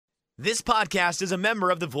This podcast is a member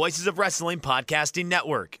of the Voices of Wrestling Podcasting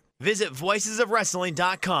Network. Visit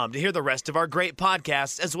voicesofwrestling.com to hear the rest of our great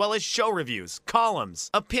podcasts, as well as show reviews, columns,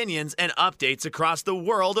 opinions, and updates across the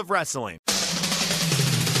world of wrestling.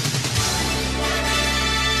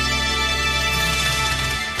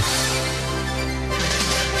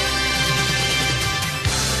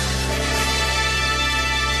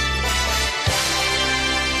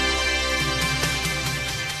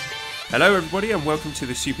 Hello everybody and welcome to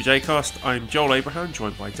the Super J-Cast. I'm Joel Abraham,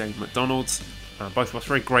 joined by Dave McDonald. Both of us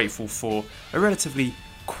very grateful for a relatively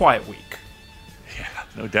quiet week. Yeah,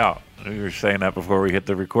 no doubt. We were saying that before we hit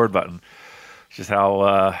the record button. Just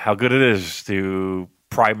how good it is to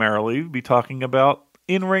primarily be talking about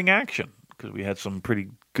in-ring action. Because we had some pretty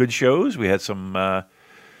good shows. We had some,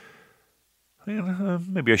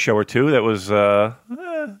 maybe a show or two that was,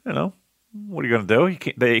 what are you going to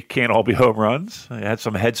do? They can't all be home runs. I had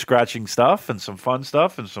some head-scratching stuff and some fun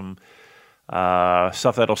stuff and some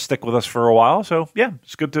stuff that'll stick with us for a while. So, yeah,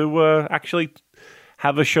 it's good to actually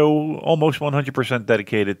have a show almost 100%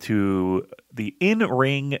 dedicated to the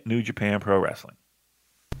in-ring New Japan Pro Wrestling.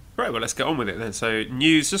 Right, well, let's get on with it then. So,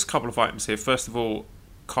 news, just a couple of items here. First of all,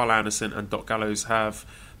 Carl Anderson and Doc Gallows have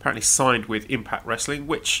apparently signed with Impact Wrestling,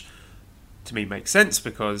 which to me makes sense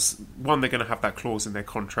because, one, they're going to have that clause in their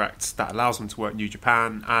contract that allows them to work New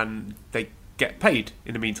Japan and they get paid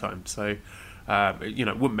in the meantime. So,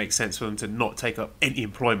 it wouldn't make sense for them to not take up any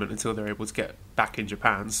employment until they're able to get back in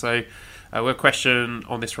Japan. So, we have a question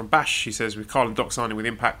on this from Bash. She says, with Carl and Doc signing with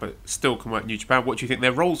Impact but still can work New Japan, what do you think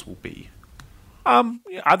their roles will be?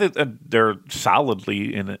 I think they're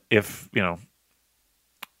solidly in it if,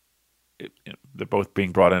 they're both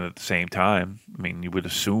being brought in at the same time. I mean, you would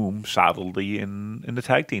assume solidly in the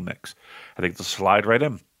tag team mix. I think they'll slide right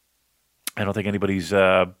in. I don't think anybody's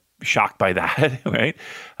shocked by that, right?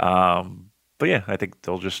 But yeah, I think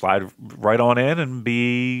they'll just slide right on in and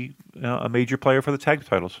be a major player for the tag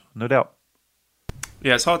titles, no doubt.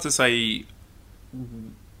 Yeah, it's hard to say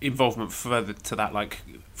involvement further to that. Like,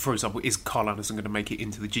 for example, is Carl Anderson going to make it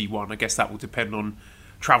into the G1? I guess that will depend on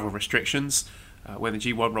travel restrictions. When the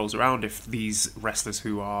G1 rolls around, if these wrestlers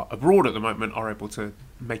who are abroad at the moment are able to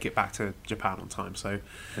make it back to Japan on time. So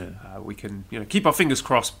we can keep our fingers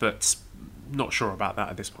crossed, but not sure about that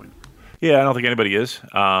at this point. Yeah, I don't think anybody is.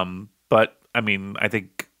 But, I mean, of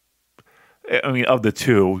the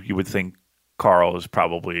two, you would think Carl is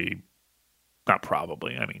probably... Not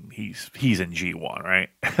probably. I mean, he's in G1, right?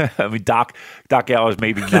 I mean, Doc Gallows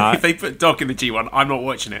maybe not. If they put Doc in the G1, I'm not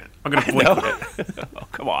watching it. I'm going to boycott it. Oh,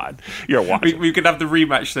 come on. You're watching. We could have the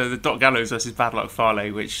rematch, the Doc Gallows versus Bad Luck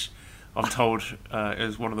Fale, which I'm told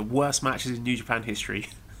is one of the worst matches in New Japan history.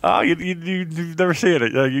 Oh, you've never seen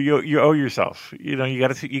it. You owe yourself. You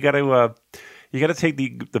got to take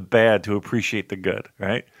the bad to appreciate the good,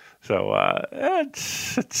 right? So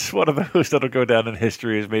it's one of those that'll go down in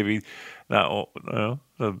history as maybe not one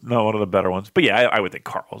of the better ones. But yeah, I would think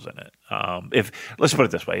Carl's in it. Let's put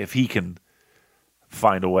it this way: if he can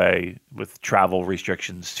find a way with travel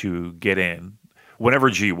restrictions to get in,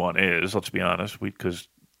 whenever G1 is, let's be honest, because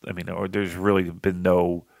there's really been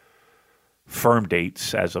no firm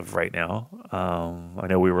dates as of right now. I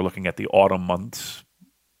know we were looking at the autumn months,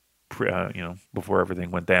 before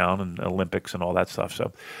everything went down and Olympics and all that stuff.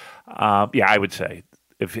 So, I would say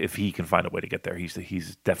if he can find a way to get there,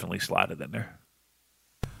 he's definitely slotted in there.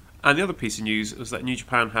 And the other piece of news was that New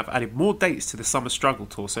Japan have added more dates to the Summer Struggle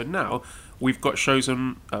Tour. So now we've got shows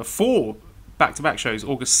on 4 back-to-back shows,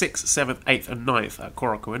 August 6th, 7th, 8th and 9th at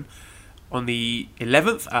Korakuen. On the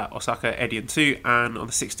 11th at Osaka Edion 2 and on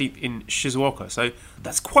the 16th in Shizuoka. So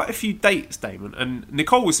that's quite a few dates, Damon. And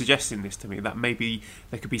Nicole was suggesting this to me, that maybe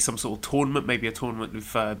there could be some sort of tournament, maybe a tournament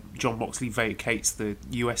if Jon Moxley vacates the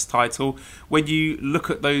US title. When you look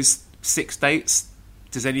at those 6 dates,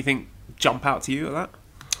 does anything jump out to you at that?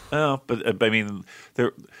 Oh, but I mean,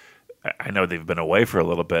 I know they've been away for a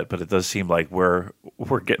little bit, but it does seem like we're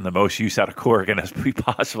getting the most use out of Korakuen as we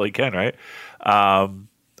possibly can, right?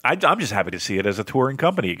 I'm just happy to see it as a touring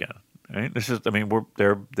company again. Right?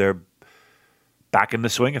 They're back in the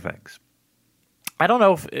swing of things. I don't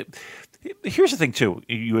know here's the thing too.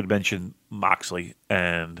 You had mentioned Moxley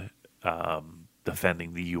and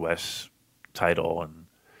defending the U.S. title, and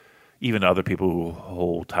even other people who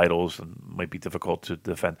hold titles and might be difficult to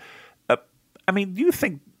defend. Do you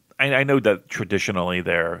think? I know that traditionally,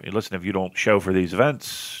 if you don't show for these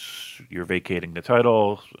events, you're vacating the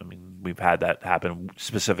title. I mean, we've had that happen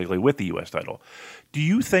specifically with the U.S. title. Do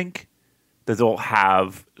you think that they'll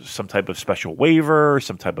have some type of special waiver,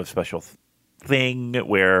 some type of special thing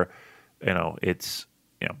where, it's,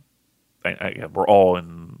 we're all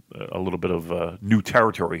in a little bit of new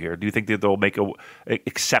territory here. Do you think that they'll make a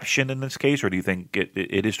exception in this case, or do you think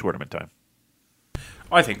it is tournament time?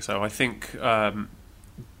 I think so. I think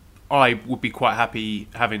I would be quite happy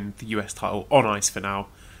having the US title on ice for now.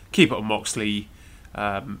 Keep it on Moxley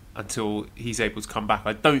until he's able to come back.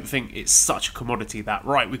 I don't think it's such a commodity that,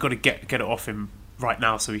 right, we've got to get it off him right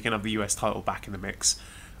now so we can have the US title back in the mix.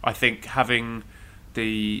 I think having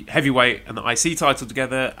the heavyweight and the IC title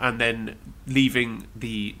together and then leaving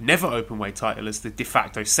the never openweight title as the de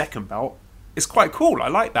facto second belt is quite cool. I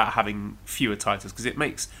like that, having fewer titles, because it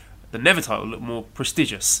makes the never title look more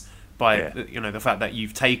prestigious by the fact that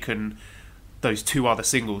you've taken those two other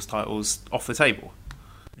singles titles off the table.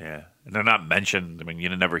 Yeah, and they're not mentioned. I mean, you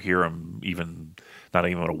never hear them, not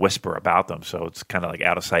even a whisper about them. So it's kind of like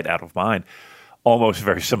out of sight, out of mind. Almost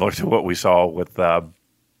very similar to what we saw with the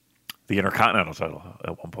Intercontinental title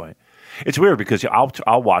at one point. It's weird because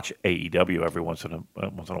I'll watch AEW every once in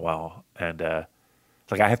a while, and I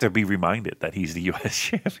have to be reminded that he's the U.S.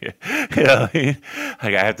 champion. You know what I mean?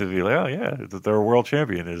 Like, I have to be like, oh yeah, their world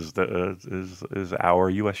champion is our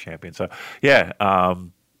U.S. champion. So yeah.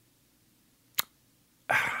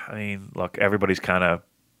 I mean, look, everybody's kind of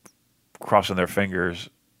crossing their fingers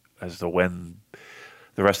as to when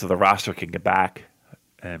the rest of the roster can get back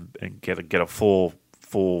and get a full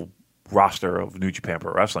roster of New Japan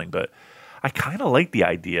Pro Wrestling. But I kind of like the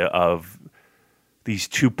idea of these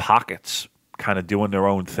two pockets kind of doing their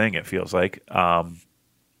own thing. It feels like, and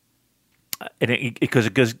because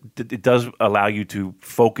it does allow you to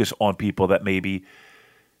focus on people that maybe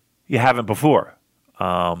you haven't before.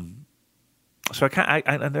 So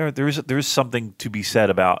there is something to be said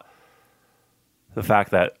about the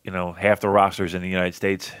fact that half the roster is in the United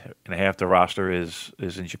States and half the roster is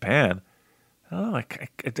in Japan.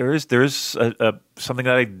 There is something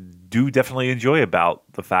that I do definitely enjoy about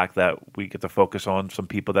the fact that we get to focus on some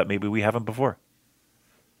people that maybe we haven't before.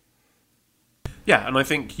 Yeah, and I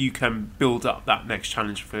think you can build up that next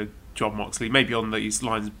challenge for Jon Moxley, maybe on these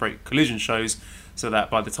Lions Break Collision shows, so that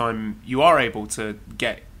by the time you are able to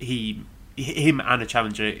get him and a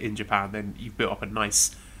challenger in Japan, then you've built up a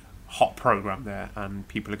nice hot program there, and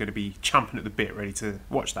people are going to be champing at the bit, ready to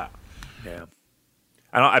watch that. Yeah,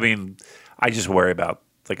 I just worry about,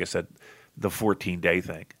 like I said, the 14-day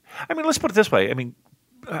thing. I mean, let's put it this way. I mean,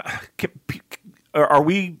 are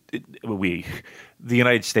we, the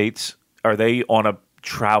United States, are they on a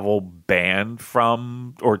travel ban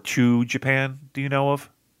from or to Japan? Do you know of?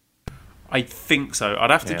 I think so. I'd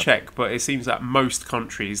have to check, but it seems that most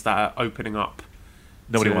countries that are opening up...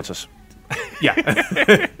 Nobody wants us.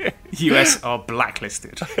 Yeah. US are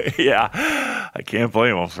blacklisted. Yeah. I can't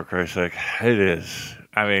blame them, for Christ's sake. It is.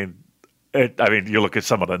 I mean, you look at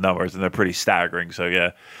some of the numbers, and they're pretty staggering. So,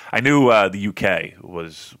 yeah. I knew the UK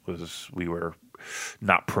we were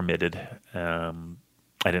not permitted. I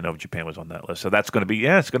didn't know if Japan was on that list. So that's going to be,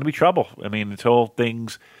 it's going to be trouble. I mean, until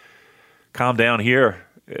things calm down here.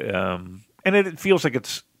 And it feels like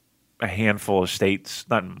it's a handful of states,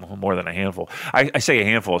 not more than a handful. I say a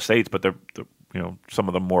handful of states, but they're some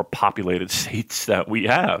of the more populated states that we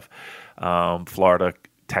have: Florida,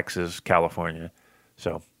 Texas, California.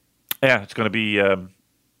 So, yeah, it's going to be a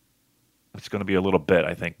little bit,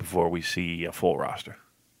 I think, before we see a full roster.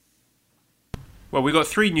 Well, we've got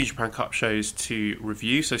 3 New Japan Cup shows to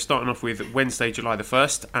review. So starting off with Wednesday, July the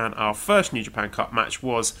 1st. And our first New Japan Cup match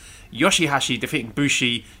was Yoshihashi defeating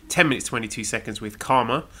Bushi 10 minutes 22 seconds with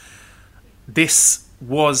Karma. This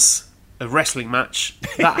was a wrestling match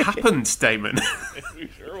that happened, Damon. It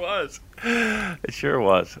sure was. It sure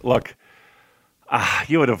was. Look,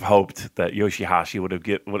 you would have hoped that Yoshihashi would have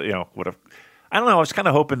I don't know, I was kind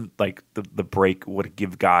of hoping like the break would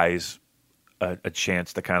give guys a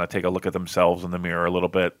chance to kind of take a look at themselves in the mirror a little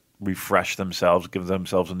bit, refresh themselves, give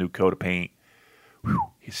themselves a new coat of paint. Whew,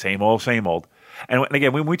 same old, same old. And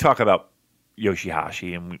again, when we talk about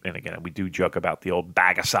Yoshihashi, and again, we do joke about the old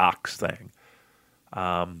bag of socks thing.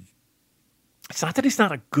 It's not that he's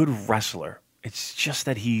not a good wrestler. It's just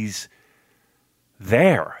that he's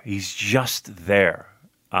there. He's just there.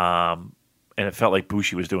 And it felt like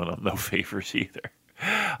Bushi was doing him no favors either.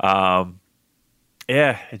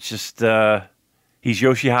 Yeah, it's just he's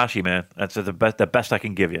Yoshihashi, man. That's the best I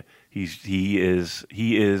can give you. He is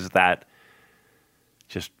that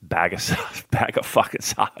just bag of fucking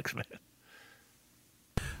socks, man.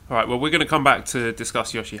 All right, well, we're going to come back to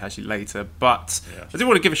discuss Yoshihashi later, but I do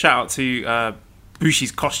want to give a shout out to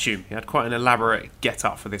Bushi's costume. He had quite an elaborate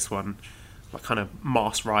get-up for this one, like kind of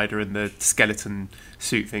Masked Rider in the skeleton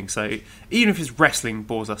suit thing. So even if his wrestling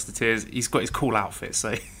bores us to tears, he's got his cool outfit.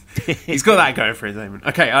 So He's got that going for his moment.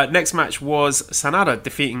 Okay, next match was Sanada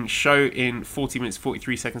defeating Sho in 40 minutes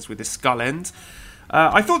 43 seconds with his skull end.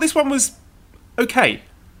 I thought this one was okay.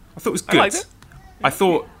 I thought it was good. I liked it. I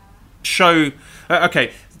thought Sho...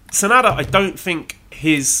 okay, Sanada, I don't think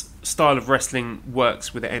his style of wrestling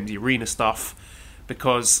works with the empty arena stuff,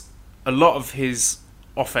 because a lot of his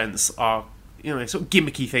offense are, sort of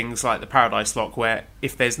gimmicky things like the Paradise Lock, where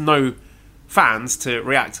if there's no fans to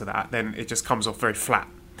react to that, then it just comes off very flat.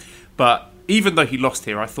 But even though he lost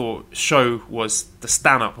here, I thought Sho was the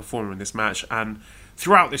stand-up performer in this match, and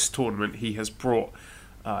throughout this tournament he has brought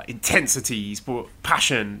intensity, he's brought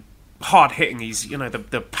passion, hard hitting. He's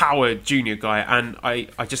the power junior guy, and I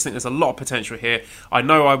just think there's a lot of potential here. I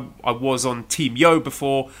know I was on Team Yo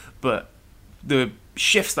before, but the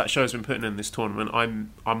shifts that Sho's been putting in this tournament,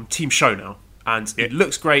 I'm Team Sho now, and it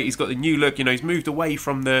looks great. He's got the new look. He's moved away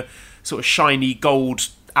from the sort of shiny gold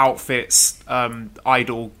outfits,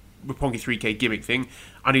 idol Roppongi 3K gimmick thing,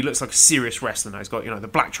 and he looks like a serious wrestler now. He's got the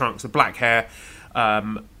black trunks, the black hair.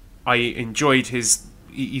 I enjoyed he's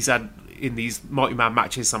had in these multi-man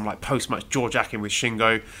matches some like post-match jaw-jacking with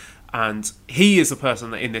Shingo, and he is the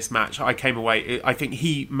person that in this match I came away, I think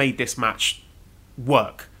he made this match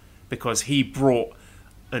work, because he brought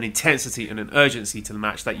an intensity and an urgency to the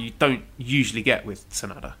match that you don't usually get with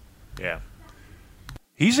Sanada. Yeah.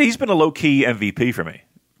 He's been a low-key MVP for me,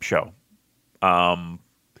 Sho. And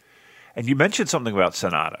you mentioned something about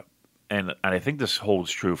Sanada, and I think this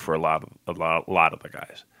holds true for a lot of the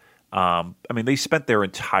guys. They spent their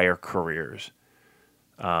entire careers.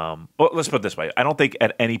 Well, let's put it this way. I don't think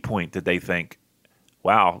at any point did they think,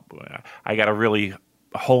 wow, I got to really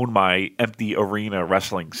hone my empty arena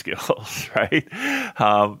wrestling skills, right?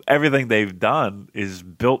 Everything they've done is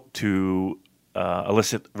built to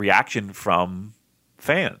elicit reaction from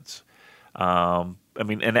fans. From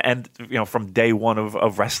day one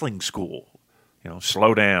of wrestling school,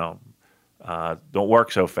 slow down. Don't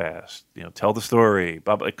work so fast. Tell the story,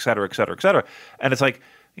 et cetera, et cetera, et cetera. And it's like,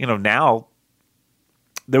 now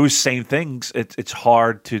those same things. It's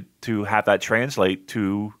hard to have that translate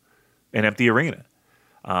to an empty arena.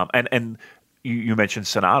 And you mentioned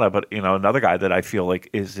Sanada, but another guy that I feel like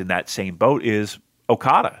is in that same boat is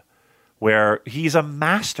Okada, where he's a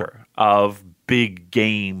master of big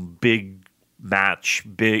game, big match,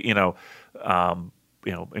 big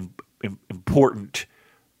important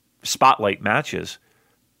spotlight matches.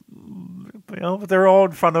 They're all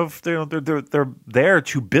in front of they're there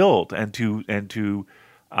to build and to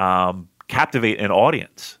captivate an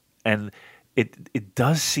audience, and it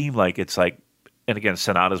does seem like it's like, and again,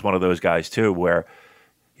 Sanada's one of those guys too, where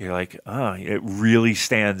you're like, it really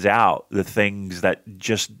stands out, the things that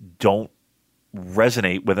just don't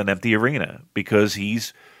resonate with an empty arena, because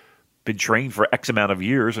he's been trained for X amount of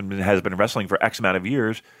years and has been wrestling for X amount of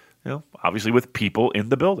years, obviously with people in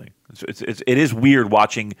the building. It is weird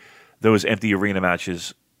watching those empty arena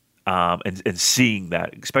matches and seeing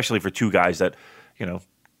that, especially for two guys that,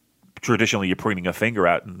 traditionally you're pointing a finger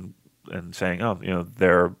at and saying,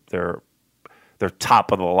 they're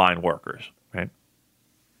top of the line workers, right?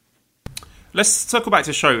 Let's circle back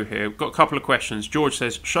to Sho here. We've got a couple of questions. George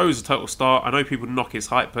says, Sho's a total star. I know people knock his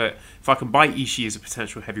hype, but if I can buy Ishii as a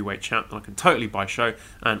potential heavyweight champ, then I can totally buy Sho.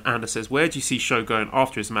 And Anders says, where do you see Sho going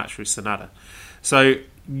after his match with Sanada? So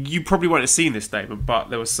you probably won't have seen this statement, but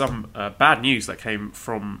there was some bad news that came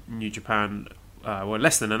from New Japan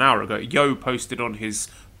less than an hour ago. Yo posted on his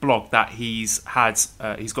blog that he's got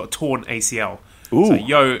a torn ACL. Ooh. So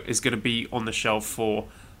Yo is going to be on the shelf for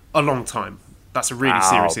a long time. That's a really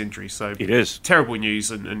serious injury. So it is terrible news,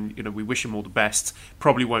 and we wish him all the best.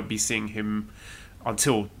 Probably won't be seeing him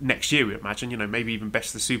until next year, we imagine. Maybe even Best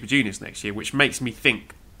of the Super Juniors next year, which makes me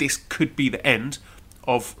think this could be the end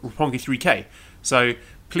of Roppongi 3K. So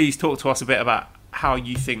please talk to us a bit about how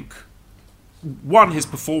you think, one, his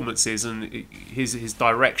performances and his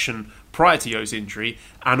direction prior to Yo's injury,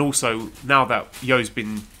 and also now that Yo's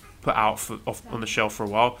been put out on the shelf for a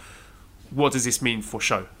while, what does this mean for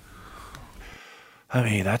Sho?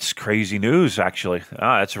 That's crazy news, actually.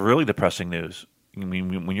 That's really depressing news.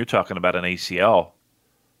 When you're talking about an ACL,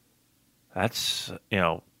 that's,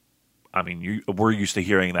 we're used to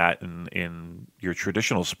hearing that in your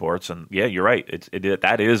traditional sports, and yeah, you're right.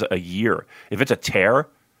 That is a year. If it's a tear,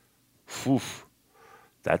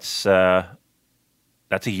 that's a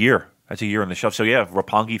year. That's a year on the shelf. So yeah,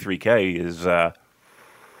 Roppongi 3K is.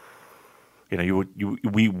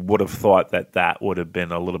 We would have thought that would have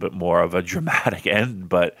been a little bit more of a dramatic end,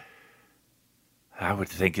 but I would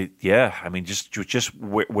think it. Yeah, just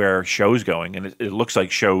where Sho's going, and it looks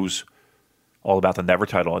like Sho's all about the Never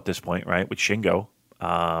title at this point, right? With Shingo,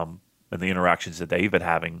 and the interactions that they've been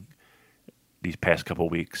having these past couple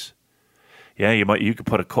of weeks, yeah, you could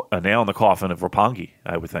put a nail in the coffin of Roppongi,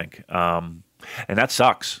 I would think, and that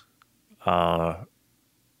sucks.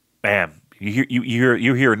 Man, you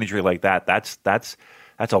hear an injury like that. That's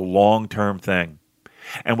a long-term thing,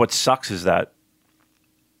 and what sucks is that,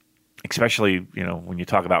 especially when you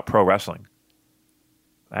talk about pro wrestling,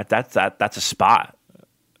 that's a spot,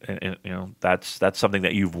 and that's something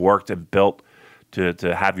that you've worked and built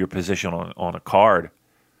to have your position on a card.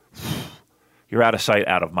 You're out of sight,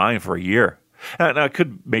 out of mind for a year. Now it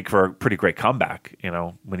could make for a pretty great comeback,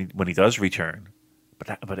 when he does return.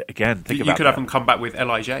 But again, think about you could have him come back with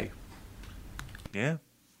Lij. Yeah,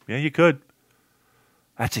 you could.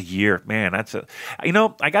 That's a year, man. I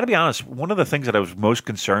got to be honest. One of the things that I was most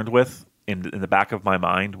concerned with in the back of my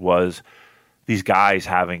mind was these guys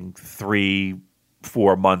having 3-4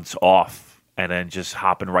 months off and then just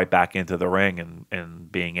hopping right back into the ring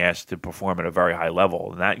and being asked to perform at a very high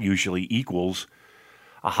level. And that usually equals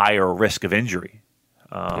a higher risk of injury.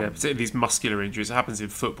 Particularly these muscular injuries. It happens in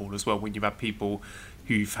football as well when you've had people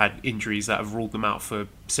who've had injuries that have ruled them out for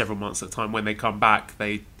several months at a time. When they come back,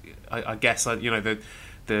 the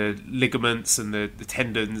ligaments and the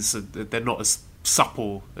tendons, they're not as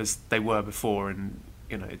supple as they were before, and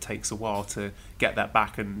it takes a while to get that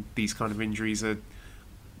back. And these kind of injuries are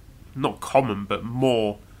not common, but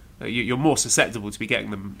you're more susceptible to be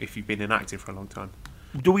getting them if you've been inactive for a long time.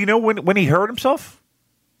 Do we know when he hurt himself?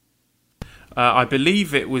 I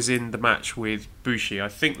believe it was in the match with Bushi. I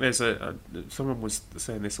think there's someone was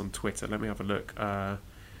saying this on Twitter. Let me have a look.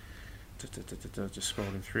 Just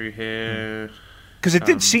scrolling through here. Because it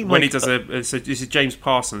did seem when like... this is James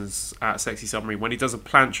Parsons at Sexy Submarine. When he does a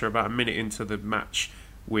plancher about a minute into the match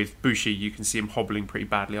with Bushi, you can see him hobbling pretty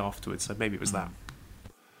badly afterwards. So maybe it was that.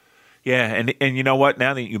 Yeah, and you know what?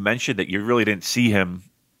 Now that you mentioned it, you really didn't see him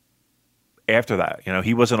after that.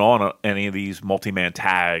 He wasn't on any of these multi-man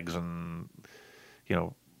tags, and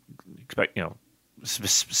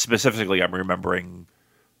specifically, I'm remembering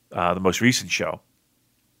the most recent show.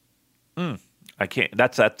 I can't.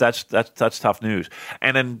 That's tough news.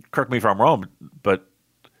 And then, correct me if I'm wrong, but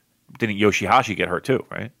didn't Yoshihashi get hurt too?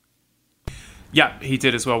 Right? Yeah, he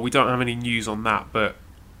did as well. We don't have any news on that, but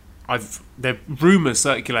there are rumours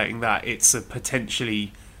circulating that it's a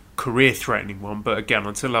potentially career-threatening one. But again,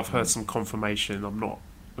 until I've heard some confirmation, I'm not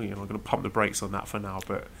going to pump the brakes on that for now.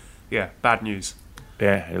 But yeah, bad news.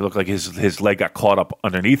 Yeah, it looked like his leg got caught up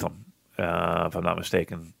underneath him, if I'm not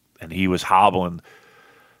mistaken, and he was hobbling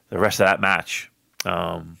the rest of that match.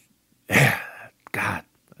 God,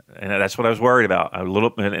 and that's what I was worried about.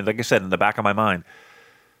 And like I said, in the back of my mind,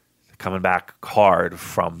 coming back hard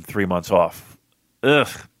from 3 months off. Ugh.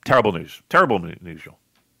 Terrible news, Joel.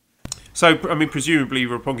 So, I mean, presumably,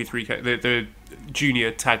 Roppongi 3K, the junior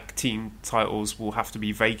tag team titles will have to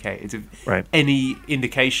be vacated. Right. Any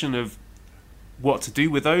indication of what to do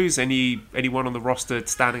with those? Anyone on the roster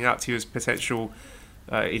standing out to you as potential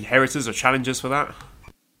inheritors or challengers for that?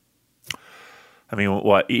 I mean,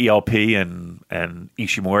 what, ELP and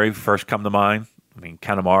Ishimori first come to mind? I mean,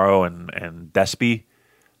 Kanemaru and Despy.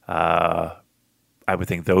 I would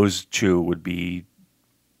think those two would be,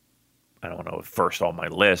 I don't know, first on my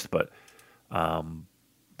list, but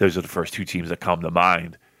those are the first two teams that come to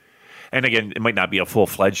mind. And again, it might not be a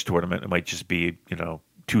full-fledged tournament. It might just be,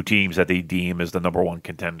 two teams that they deem as the number one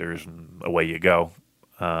contenders, and away you go.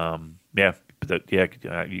 You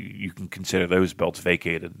can consider those belts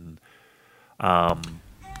vacated. And,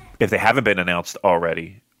 if they haven't been announced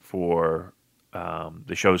already for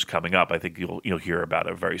the shows coming up, I think you'll hear about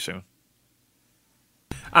it very soon.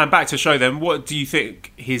 And back to show then, what do you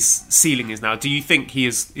think his ceiling is now? Do you think he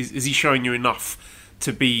is he showing you enough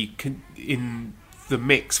to be in the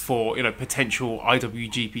mix for potential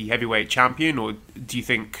IWGP Heavyweight Champion, or do you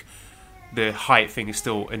think the height thing is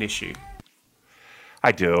still an issue?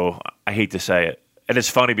 I do. I hate to say it, and it's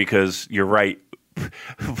funny because you're right.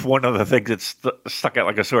 One of the things that stuck out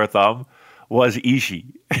like a sore thumb was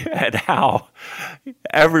Ishii and how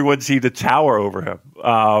everyone seemed to tower over him.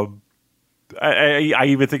 I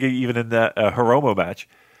even think even in the Hiromu match,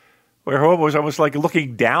 where Hiromu was almost like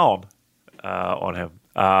looking down on him,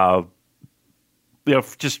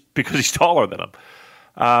 just because he's taller than him.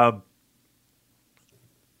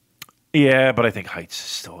 Yeah, but I think height's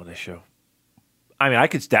still an issue. I mean, I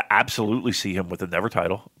could absolutely see him with the Never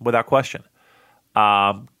title without question.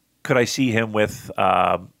 Could I see him with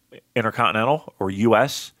Intercontinental or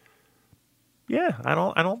US? Yeah, I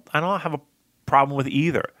don't have a problem with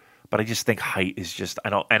either. But I just think height is just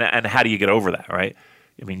and how do you get over that, right?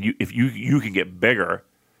 I mean, if you can get bigger,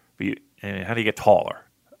 but how do you get taller?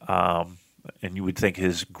 and you would think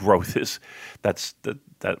his growth is that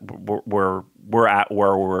we're at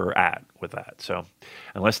where we're at with that. So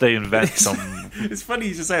unless they invent some, it's funny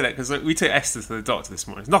you should say that because we took Esther to the doctor this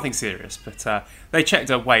morning. It's nothing serious, but they checked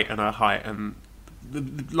her weight and her height, and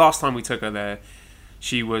the last time we took her there,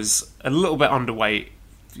 she was a little bit underweight,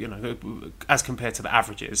 as compared to the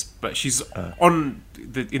averages, but she's in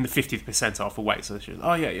the 50th percentile for weight. So she's,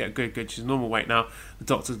 good. She's normal weight now. The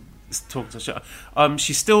doctor talking to her.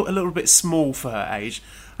 She's still a little bit small for her age,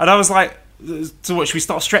 and I was like, so what? Should we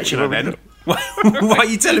start stretching her then? Why are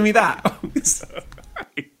you telling me that?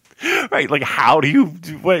 Right? Like, how do you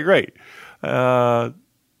wait? Right?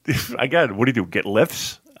 Again, what do you do? Get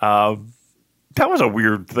lifts? That was a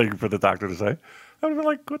weird thing for the doctor to say. I would have been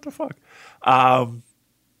like, what the fuck?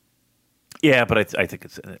 Yeah, but I think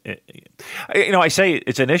it's, I say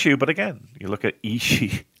it's an issue, but again, you look at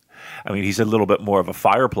Ishii. I mean, he's a little bit more of a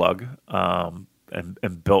fire plug,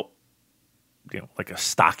 and built, like a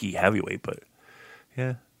stocky heavyweight. But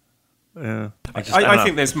yeah. I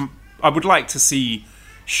think I would like to see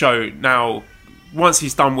Sho now. Once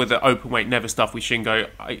he's done with the open weight never stuff with Shingo,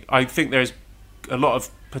 I think there's a lot of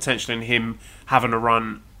potential in him having a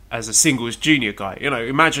run as a singles junior guy.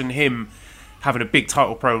 Imagine him having a big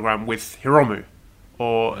title program with Hiromu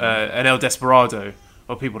or an El Desperado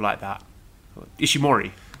or people like that.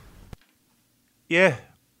 Ishimori. Yeah.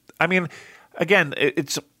 I mean, again,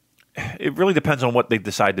 it really depends on what they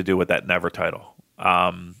decide to do with that Never title.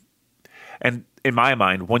 And in my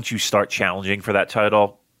mind, once you start challenging for that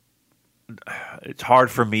title, it's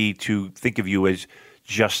hard for me to think of you as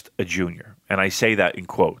just a junior. And I say that in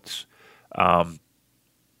quotes.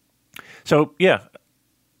 So, yeah.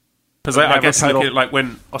 Because I guess look at like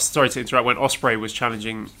when, sorry to interrupt, when Ospreay was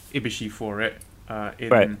challenging Ibushi for it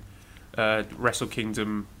in Wrestle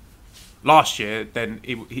Kingdom last year, then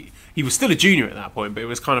he was still a junior at that point, but it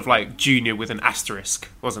was kind of like junior with an asterisk,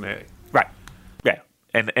 wasn't it? Right. Yeah.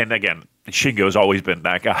 And again, Shingo's always been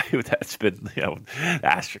that guy that's been,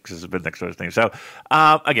 asterisk has been next to his name. So,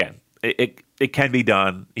 again, it can be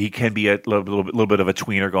done. He can be a little bit of a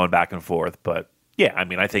tweener going back and forth, but yeah, I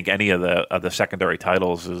mean, I think any of the secondary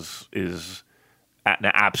titles is an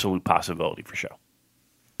absolute possibility for sure.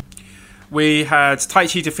 We had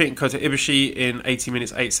Taichi defeating Kota Ibushi in 80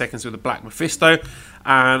 minutes, 8 seconds with a Black Mephisto.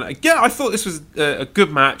 And yeah, I thought this was a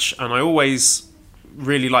good match, and I always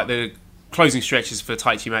really like the closing stretches for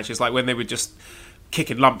Taichi matches, like when they were just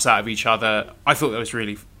kicking lumps out of each other. I thought that was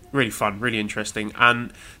really, really fun, really interesting.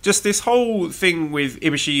 And just this whole thing with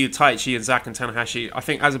Ibushi, Taichi, and Zack and Tanahashi, I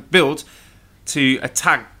think as a build to a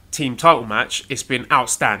tag team title match, it's been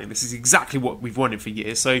outstanding. This is exactly what we've wanted for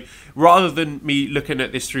years. So rather than me looking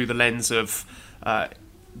at this through the lens of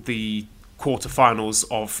the quarterfinals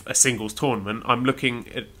of a singles tournament, I'm looking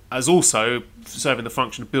at as also serving the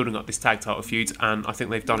function of building up this tag title feud, and I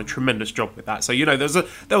think they've done a tremendous job with that. So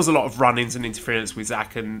there was a lot of run-ins and interference with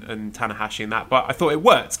Zack and Tanahashi and that, but I thought it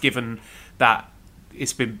worked given that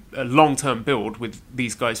it's been a long-term build with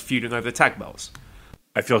these guys feuding over the tag belts.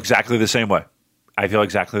 I feel exactly the same way.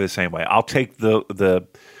 I'll take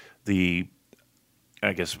the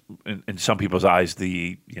I guess in some people's eyes,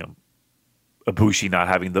 the Ibushi not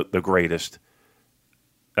having the greatest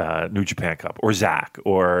New Japan Cup, or Zack,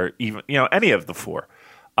 or even any of the four,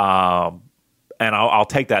 and I'll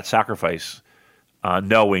take that sacrifice,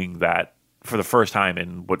 knowing that for the first time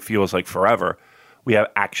in what feels like forever, we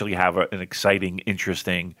actually have an exciting,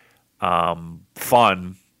 interesting,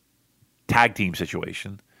 fun tag team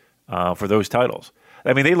situation for those titles.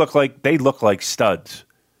 I mean, they look like studs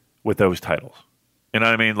with those titles. You know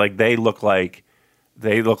what I mean? Like they look like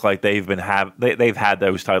they've had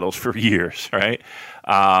those titles for years, right?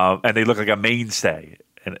 And they look like a mainstay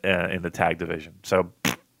in the tag division. So,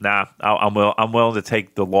 I'm willing to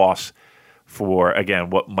take the loss for, again,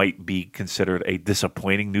 what might be considered a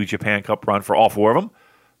disappointing New Japan Cup run for all four of them,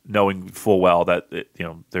 knowing full well that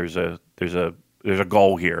there's a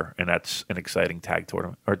goal here, and that's an exciting tag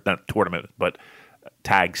tournament, or not tournament, but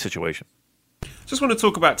tag situation. Just want to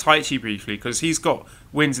talk about Taichi briefly, because he's got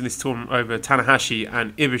wins in this tournament over Tanahashi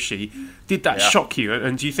and Ibushi. Did that shock you?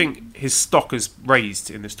 And do you think his stock has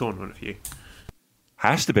raised in this tournament for you?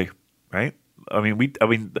 Has to be, right? I mean,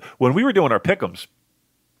 when we were doing our pick'ems,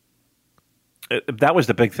 that was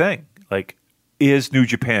the big thing. Like, is New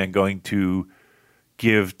Japan going to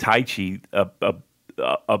give Taichi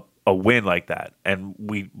a win like that? And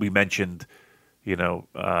we mentioned,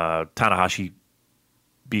 Tanahashi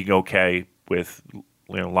being okay with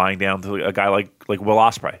lying down to a guy like Will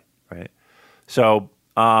Ospreay, right? So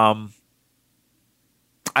I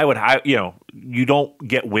would you don't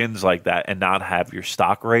get wins like that and not have your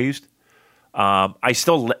stock raised. I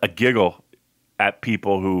still giggle at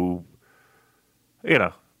people who,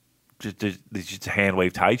 just hand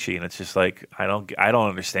wave Tai Chi, and it's just like I don't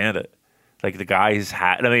understand it. Like the guy's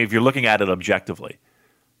had. I mean, if you're looking at it objectively,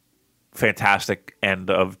 fantastic end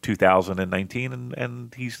of 2019,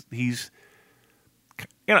 and he's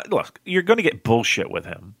look, you're going to get bullshit with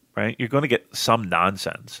him, right? You're going to get some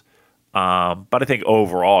nonsense, but I think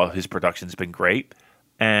overall his production's been great,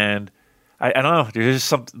 and I don't know.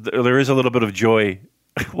 There is a little bit of joy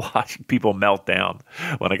watching people melt down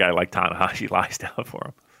when a guy like Tanahashi lies down for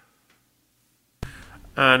him.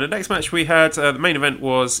 And the next match we had, the main event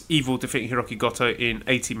was Evil defeating Hiroki Goto in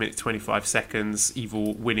 18 minutes 25 seconds.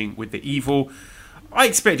 Evil winning with the Evil. I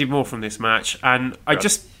expected more from this match, and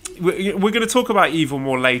we're going to talk about Evil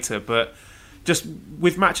more later, but just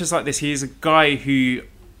with matches like this, he is a guy who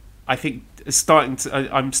I think is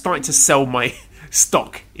I'm starting to sell my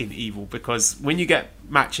stock in Evil, because when you get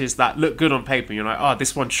matches that look good on paper, you're like,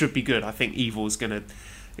 this one should be good. I think Evil's going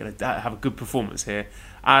to have a good performance here.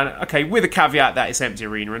 And okay, with a caveat that it's empty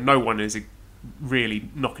arena and no one is really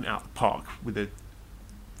knocking it out the park, with a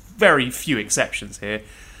very few exceptions here.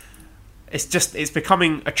 It's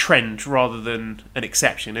becoming a trend rather than an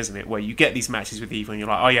exception, isn't it? Where you get these matches with Evil and you're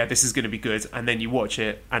like, oh yeah, this is going to be good, and then you watch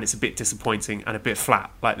it and it's a bit disappointing and a bit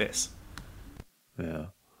flat, like this. Yeah.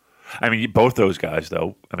 I mean, both those guys,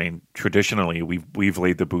 though, I mean, traditionally we've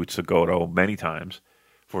laid the boots of Goto many times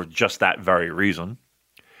for just that very reason.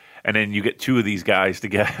 And then you get two of these guys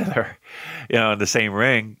together, in the same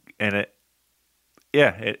ring, and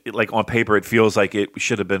it like on paper it feels like it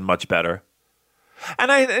should have been much better.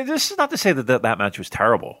 And this is not to say that match was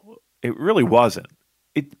terrible. It really wasn't.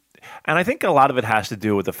 And I think a lot of it has to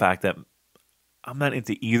do with the fact that I'm not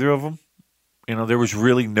into either of them. There was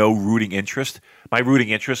really no rooting interest. My rooting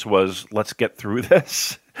interest was, let's get through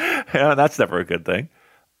this. That's never a good thing.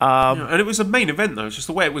 And it was a main event, though. It's just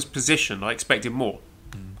the way it was positioned. I expected more.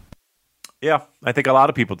 Yeah, I think a lot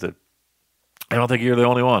of people did. I don't think you're the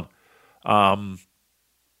only one. And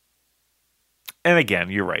again,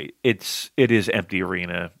 you're right. It is empty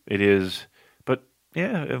arena. It is, but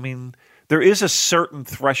yeah, I mean, there is a certain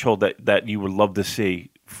threshold that you would love to see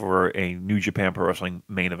for a New Japan Pro Wrestling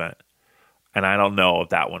main event, and I don't know if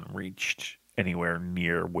that one reached anywhere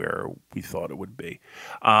near where we thought it would be.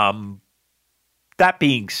 That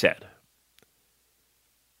being said,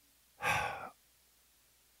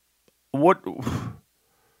 I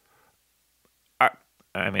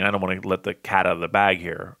mean, I don't want to let the cat out of the bag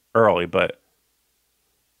here early, but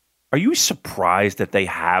are you surprised that they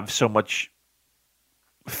have so much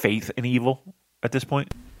faith in Evil at this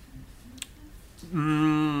point?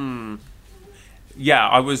 Yeah,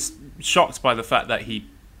 I was shocked by the fact that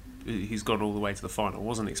he's gone all the way to the final. I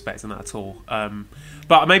wasn't expecting that at all.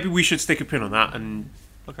 But maybe we should stick a pin on that and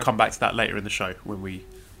come back to that later in the show when we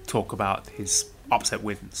talk about his upset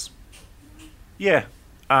wins. Yeah,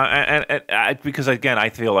 and because again, I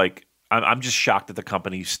feel like I'm just shocked that the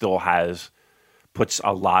company still puts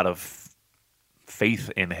a lot of faith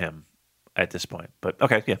in him at this point. But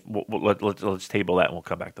okay, yeah, let's table that and we'll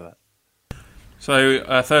come back to that.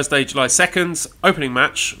 So Thursday, July 2nd, opening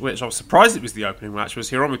match, which I was surprised it was the opening match, was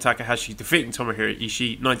Hiromu Takahashi defeating Tomohiro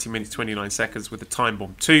Ishii, 19 minutes 29 seconds with a time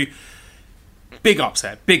bomb 2. Big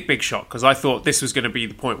upset, big shock, because I thought this was going to be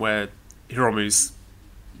the point where Hiromu's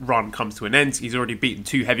run comes to an end. He's already beaten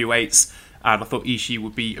 2 heavyweights, and I thought Ishii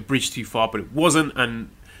would be a bridge too far, but it wasn't. And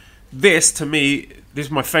this, to me, this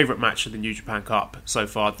is my favourite match of the New Japan Cup so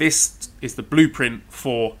far. This is the blueprint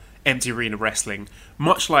for empty arena wrestling,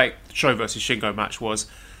 much like the Sho versus Shingo match was.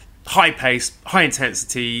 High pace, high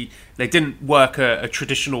intensity. They didn't work a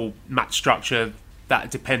traditional match structure that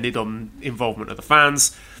depended on involvement of the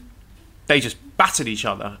fans. They just battered each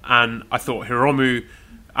other, and I thought Hiromu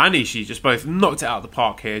and Ishii just both knocked it out of the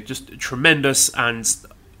park here. Just tremendous, and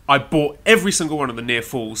I bought every single one of the near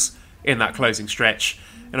falls in that closing stretch.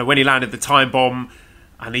 When he landed the time bomb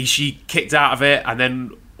and Ishii kicked out of it, and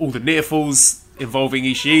then all the near falls involving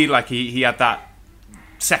Ishii, like he had that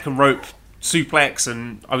second rope suplex,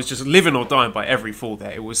 and I was just living or dying by every fall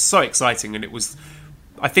there. It was so exciting, and it was,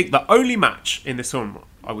 I think, the only match in this tournament,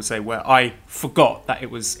 I would say, where I forgot that it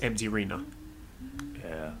was empty arena.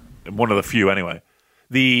 Yeah, one of the few anyway.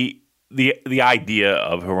 The idea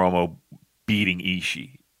of Hiromu beating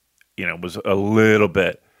Ishii, was a little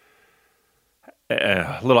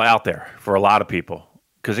out there for a lot of people,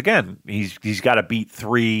 because again, he's got to beat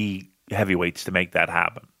 3 heavyweights to make that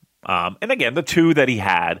happen. And again, the 2 that he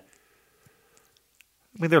had,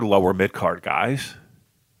 I mean, they're lower mid-card guys,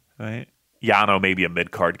 right? Yano may be a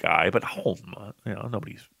mid-card guy, but Holm,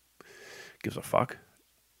 nobody gives a fuck.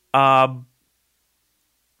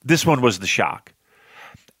 This one was the shock.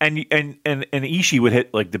 and Ishii would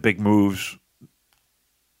hit like the big moves,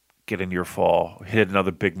 get into your fall, hit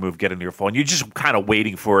another big move, get into your fall, and you're just kind of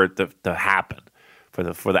waiting for it to happen, for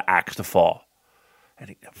the axe to fall. And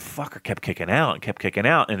the fucker kept kicking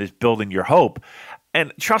out and it's building your hope.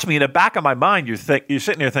 And trust me, in the back of my mind, you're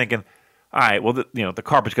sitting there thinking, all right, well, the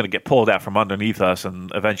carpet's going to get pulled out from underneath us,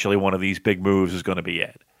 and eventually one of these big moves is going to be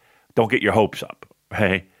it. Don't get your hopes up,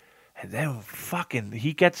 okay? And then fucking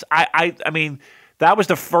he gets. I mean, that was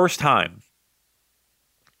the first time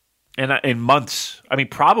in months. I mean,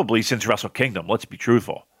 probably since Wrestle Kingdom. Let's be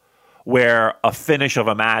truthful, where a finish of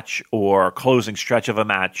a match or a closing stretch of a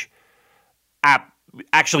match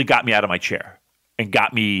actually got me out of my chair and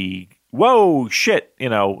got me, whoa, shit,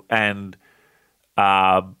 and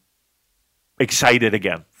excited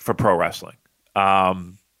again for pro wrestling.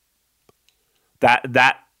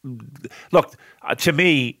 Look, to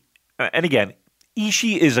me, and again,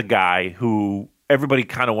 Ishii is a guy who everybody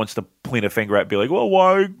kind of wants to point a finger at, be like, well,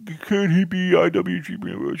 why can't he be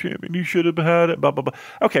IWGP World Champion? He should have had it, blah, blah, blah.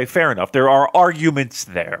 Okay, fair enough. There are arguments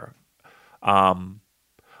there.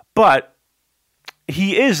 But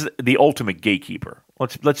he is the ultimate gatekeeper.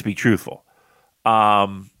 Let's be truthful,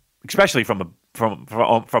 especially from a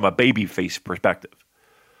babyface perspective.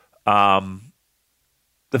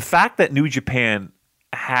 The fact that New Japan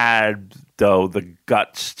had though the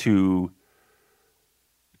guts to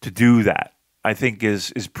do that, I think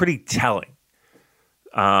is pretty telling.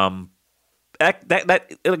 That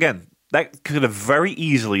again, that could have very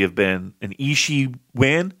easily have been an Ishii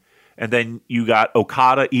win, and then you got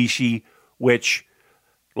Okada Ishii, which,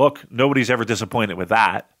 look, nobody's ever disappointed with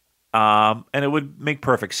that. And it would make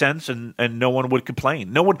perfect sense, and no one would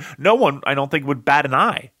complain. No one, I don't think, would bat an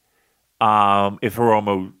eye if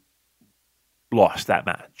Hiromu lost that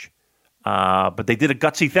match. But they did a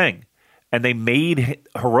gutsy thing, and they made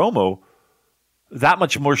Hiromu that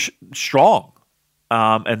much more strong,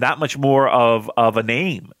 and that much more of a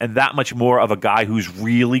name, and that much more of a guy who's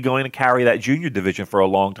really going to carry that junior division for a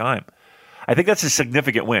long time. I think that's a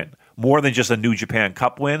significant win, more than just a New Japan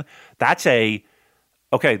Cup win. That's okay,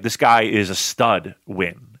 this guy is a stud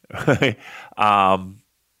win. And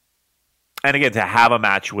again, to have a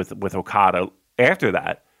match with Okada after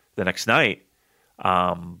that, the next night,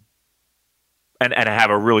 and have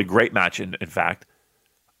a really great match, in fact.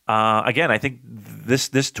 Again, I think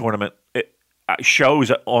this tournament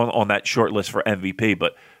shows on that short list for MVP,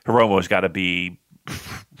 but Hiromu's got to be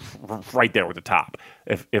right there with the top,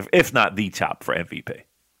 if not the top for MVP.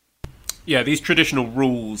 Yeah, these traditional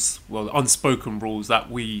rules, well, unspoken rules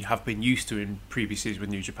that we have been used to in previous years with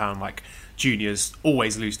New Japan, like juniors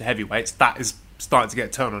always lose to heavyweights, that is starting to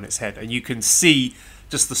get turned on its head. And you can see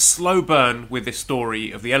just the slow burn with this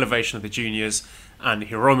story of the elevation of the juniors and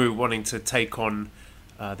Hiromu wanting to take on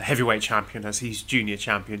the heavyweight champion as he's junior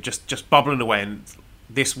champion, just bubbling away. And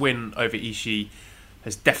this win over Ishii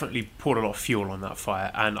has definitely poured a lot of fuel on that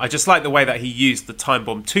fire. And I just like the way that he used the Time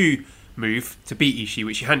Bomb 2 move to beat Ishii,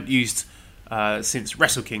 which he hadn't used since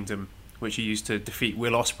Wrestle Kingdom, which he used to defeat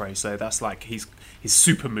Will Ospreay. So that's like his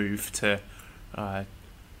super move to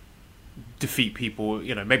defeat people.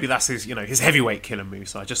 Maybe that's his heavyweight killer move.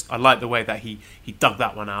 So I like the way that he dug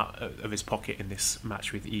that one out of his pocket in this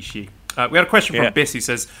match with Ishii. We had a question from Biss who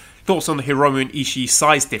says, thoughts on the Hiromu and Ishii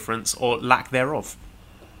size difference or lack thereof?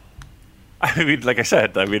 I mean, like I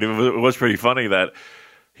said, it was pretty funny that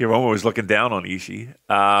Hiromu was looking down on Ishii.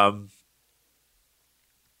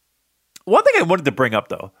 One thing I wanted to bring up,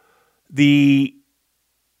 though, maybe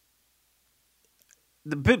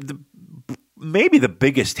the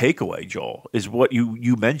biggest takeaway, Joel, is what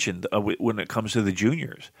you mentioned when it comes to the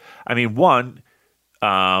juniors. I mean, one,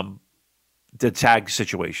 the tag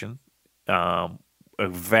situation, a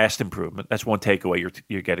vast improvement. That's one takeaway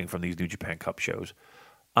you're getting from these New Japan Cup shows.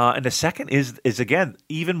 And the second is again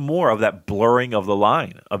even more of that blurring of the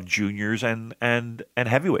line of juniors and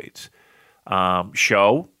heavyweights.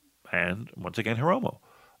 Sho and once again Hiromu.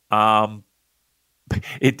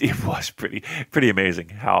 It was pretty amazing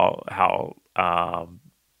how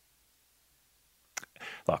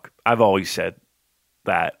look, I've always said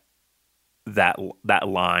that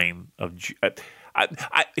line of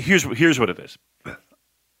here's what it is.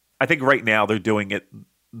 I think right now they're doing it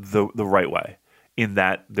the right way, in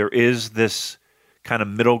that there is this kind of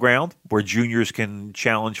middle ground where juniors can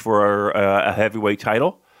challenge for a heavyweight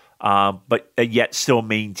title, but yet still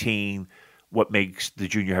maintain what makes the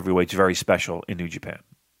junior heavyweights very special in New Japan.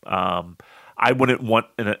 I wouldn't want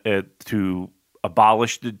to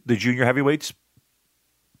abolish the junior heavyweights.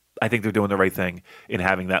 I think they're doing the right thing in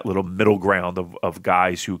having that little middle ground of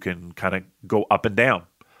guys who can kind of go up and down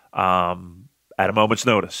at a moment's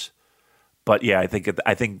notice. But yeah, I think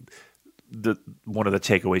one of the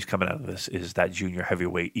takeaways coming out of this is that junior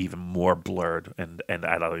heavyweight even more blurred, and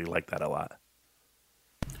I really like that a lot.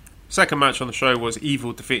 Second match on the show was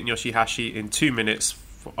Evil defeating Yoshihashi in 2 minutes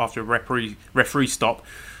after a referee stop.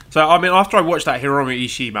 So, I mean, after I watched that Hiromu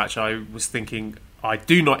Ishii match, I was thinking, I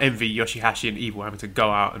do not envy Yoshihashi and Evil having to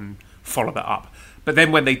go out and follow that up. But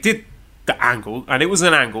then when they did the angle, and it was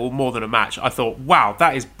an angle more than a match, I thought, wow,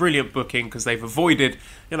 that is brilliant booking, because they've avoided,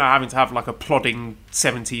 having to have like a plodding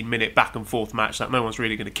 17-minute back and forth match that no one's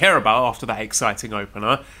really going to care about after that exciting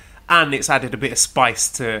opener. And it's added a bit of spice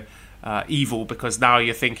to Evil, because now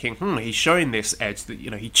you're thinking, he's showing this edge that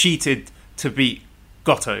he cheated to beat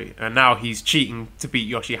Goto, and now he's cheating to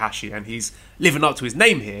beat Yoshihashi, and he's living up to his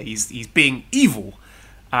name here. He's being evil,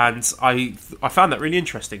 and I found that really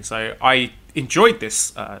interesting. So I enjoyed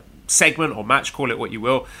this segment or match, call it what you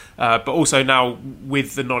will, but also now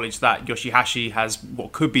with the knowledge that Yoshihashi has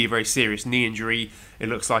what could be a very serious knee injury, it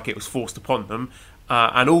looks like it was forced upon them.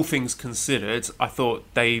 And all things considered, I thought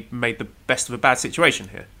they made the best of a bad situation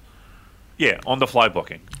here. Yeah, on the fly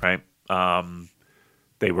booking, right?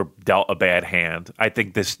 They were dealt a bad hand. I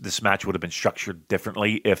think this match would have been structured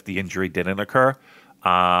differently if the injury didn't occur.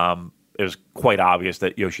 It was quite obvious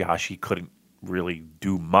that Yoshihashi couldn't really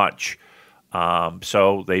do much.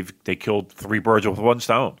 So they killed 3 birds with 1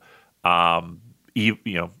 stone.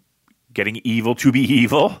 Getting Evil to be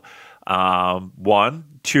evil. 1,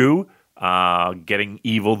 2, getting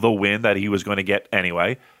Evil the win that he was going to get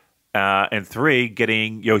anyway. And 3,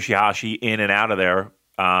 getting Yoshihashi in and out of there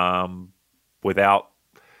without,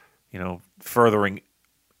 furthering.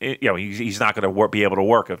 He's not going to be able to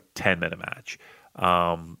work a 10-minute match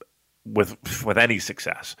with any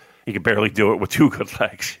success. He can barely do it with 2 good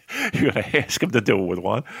legs. You're going to ask him to do it with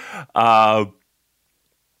 1.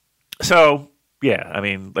 So yeah, I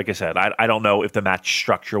mean, like I said, I don't know if the match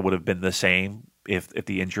structure would have been the same if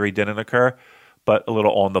the injury didn't occur. But a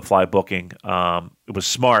little on-the-fly booking. It was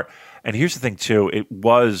smart. And here's the thing, too. It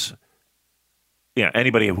was,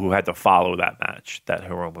 anybody who had to follow that match, that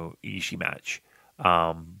Hiromu Ishii match,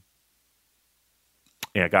 God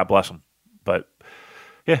bless them. But,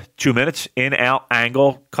 2 minutes, in, out,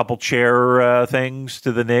 angle, couple chair things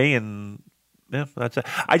to the knee, and, that's it.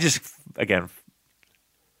 I just, again,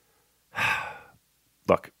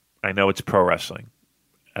 look, I know it's pro wrestling,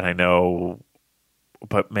 and I know,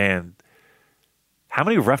 but, man, how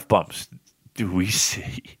many ref bumps do we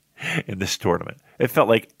see in this tournament? It felt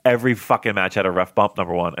like every fucking match had a ref bump,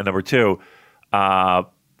 number 1. And number 2,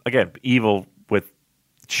 again, Evil with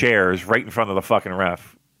chairs right in front of the fucking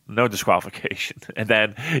ref. No disqualification. And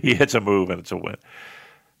then he hits a move and it's a win.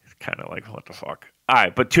 It's kind of like, what the fuck? All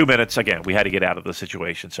right, but 2 minutes, again, we had to get out of the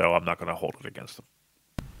situation, so I'm not going to hold it against them.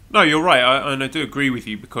 No, you're right. And I do agree with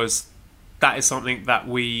you, because that is something that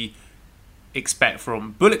we expect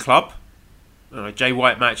from Bullet Club. Jay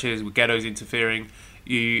White matches with Gedo's interfering.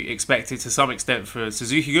 You expect it to some extent for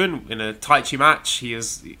Suzuki-gun in a Taichi match.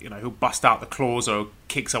 He'll bust out the claws or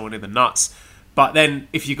kick someone in the nuts. But then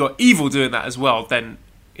if you got Evil doing that as well, then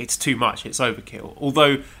it's too much. It's overkill.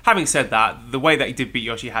 Although, having said that, the way that he did beat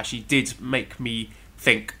Yoshihashi did make me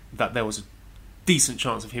think that there was a decent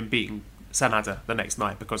chance of him beating Sanada the next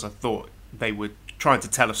night, because I thought they were trying to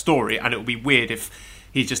tell a story, and it would be weird if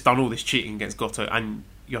he'd just done all this cheating against Goto and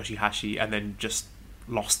Yoshihashi and then just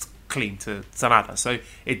lost clean to Sanada. So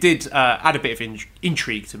it did add a bit of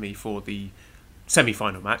intrigue to me for the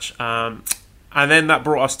semi-final match. And then that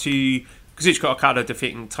brought us to Kazuchika Okada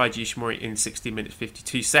defeating Taiji Ishimori in 60 minutes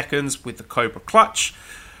 52 seconds with the Cobra Clutch.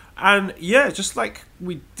 And just like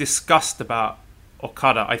we discussed about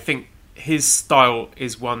Okada, I think his style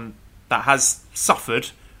is one that has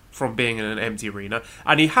suffered from being in an empty arena,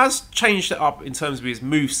 and he has changed it up in terms of his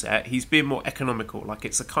moveset. He's been more economical, like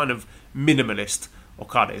it's a kind of minimalist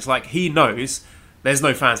Okada. It's like he knows there's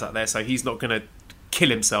no fans out there, so he's not going to kill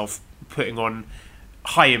himself putting on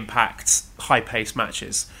high impact, high paced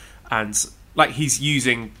matches, and like he's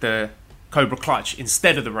using the Cobra Clutch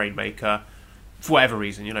instead of the Rainmaker for whatever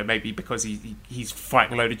reason, maybe because he's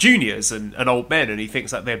fighting a load of juniors and old men, and he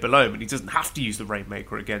thinks that they're below him, and he doesn't have to use the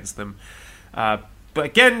Rainmaker against them. But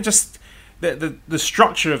again, just the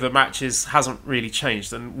structure of the matches hasn't really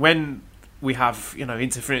changed. And when we have,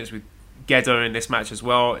 interference with Gedo in this match as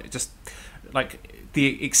well, it just like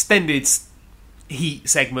the extended heat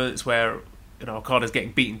segments where Okada's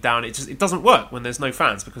getting beaten down, it doesn't work when there's no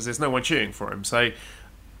fans, because there's no one cheering for him. So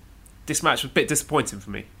this match was a bit disappointing for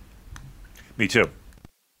me. Me too.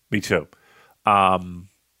 I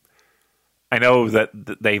know that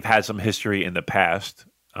they've had some history in the past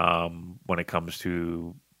when it comes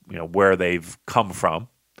to where they've come from.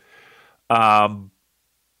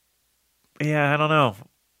 Yeah, I don't know.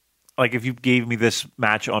 Like, if you gave me this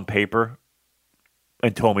match on paper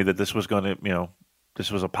and told me that this was going to,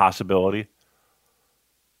 this was a possibility,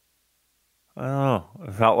 I don't know.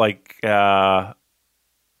 It felt like I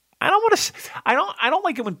don't want to. I don't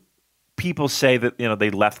like it when people say that they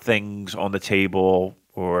left things on the table,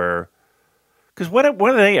 or because when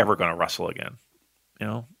are they ever going to wrestle again?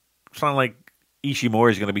 It's not like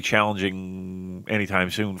Ishimori is going to be challenging anytime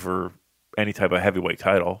soon for any type of heavyweight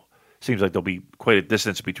title. Seems like there'll be quite a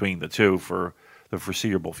distance between the two for the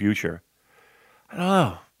foreseeable future. I don't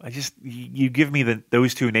know. You give me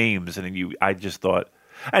those two names, and I just thought.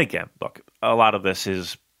 And again, look, a lot of this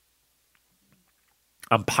is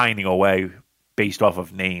I'm pining away based off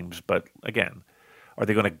of names, but again, are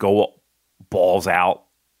they going to go balls out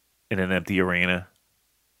in an empty arena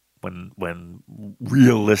when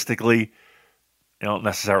realistically you don't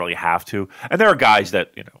necessarily have to? And there are guys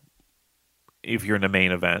that, if you're in the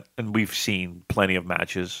main event, and we've seen plenty of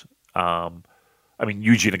matches,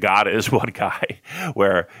 Yuji Nagata is one guy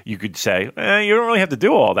where you could say, you don't really have to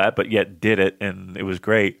do all that, but yet did it, and it was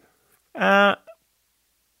great. I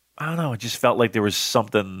don't know. It just felt like there was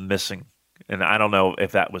something missing. And I don't know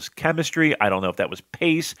if that was chemistry. I don't know if that was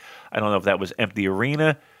pace. I don't know if that was empty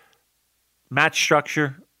arena, match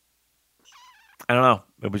structure. I don't know.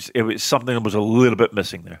 It was something that was a little bit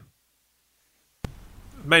missing there.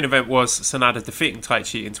 Main event was Sanada defeating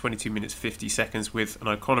Taichi in 22 minutes 50 seconds with an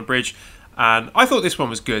O'Connor bridge, and I thought this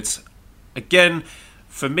one was good. Again,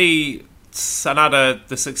 for me, Sanada,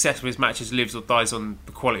 the success of his matches lives or dies on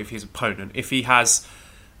the quality of his opponent. If he has,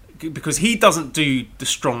 because he doesn't do the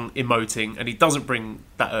strong emoting and he doesn't bring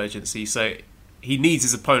that urgency, so he needs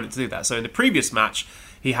his opponent to do that. So in the previous match,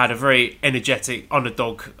 he had a very energetic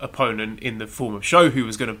underdog opponent in the form of Sho who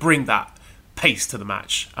was going to bring that pace to the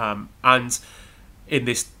match, and in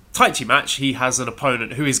this Taichi match, he has an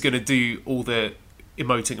opponent who is going to do all the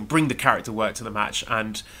emoting and bring the character work to the match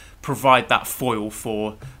and provide that foil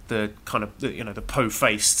for the kind of the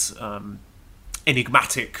po-faced,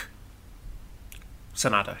 enigmatic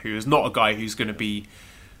Sanada, who is not a guy who's going to be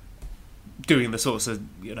doing the sorts of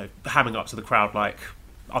hamming up to the crowd like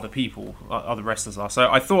other people, other wrestlers are. So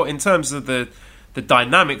I thought in terms of the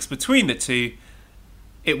dynamics between the two,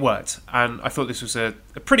 it worked, and I thought this was a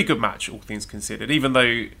pretty good match, all things considered, even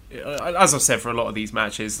though, as I've said for a lot of these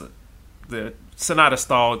matches, the Sanada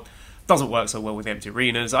style doesn't work so well with empty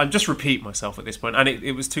arenas. I'm just repeating myself at this point, and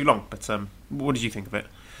it was too long, but what did you think of it?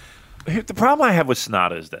 The problem I have with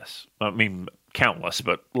Sanada is this. Countless,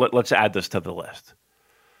 but let's add this to the list.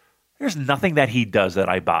 There's nothing that he does that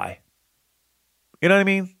I buy. You know what I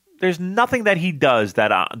mean? There's nothing that he does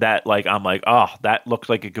that I'm like, oh, that looks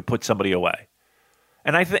like it could put somebody away.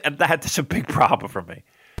 And I think that's a big problem for me.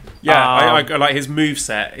 Yeah, I like his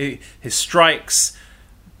moveset. His strikes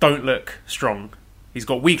don't look strong. He's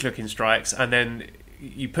got weak-looking strikes, and then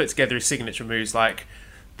you put together his signature moves like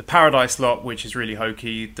the Paradise Lock, which is really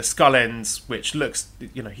hokey, the Skull Ends, which looks,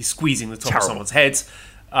 he's squeezing the top of someone's head.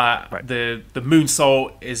 Right. The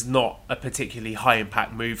Moonsault is not a particularly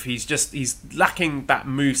high-impact move. He's lacking that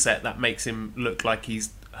moveset that makes him look like he's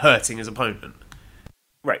hurting his opponent.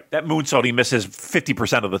 Right, that moonsault he misses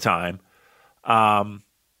 50% of the time.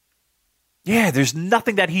 There's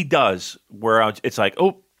nothing that he does where it's like,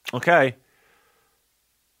 oh, okay.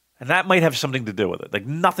 And that might have something to do with it. Like,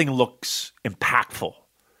 nothing looks impactful.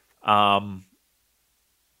 I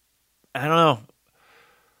don't know.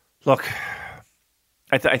 Look,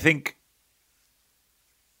 I think,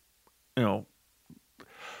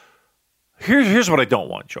 here's what I don't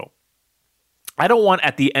want, Joe. I don't want,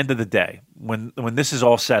 at the end of the day, when this is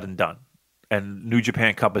all said and done, and New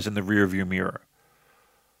Japan Cup is in the rearview mirror,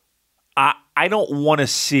 I don't want to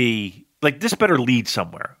see, like, this better lead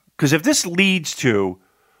somewhere. Because if this leads to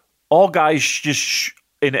all guys just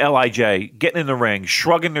in LIJ getting in the ring,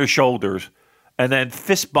 shrugging their shoulders, and then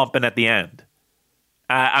fist bumping at the end,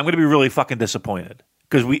 I'm going to be really fucking disappointed.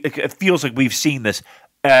 Because it feels like we've seen this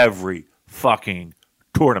every fucking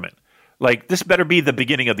tournament. Like, this better be the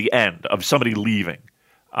beginning of the end of somebody leaving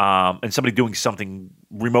and somebody doing something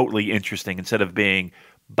remotely interesting instead of being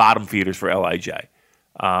bottom feeders for LIJ.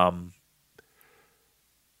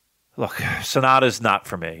 Look, Sanada's not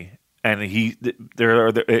for me, and it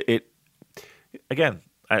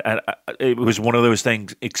was one of those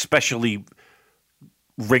things, especially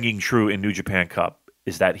ringing true in New Japan Cup,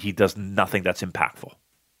 is that he does nothing that's impactful.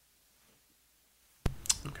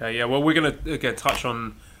 Okay, yeah, well, we're going to again touch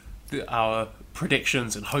on our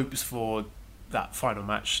predictions and hopes for that final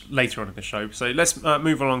match later on in the show. So let's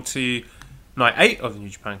move along to night 8 of the New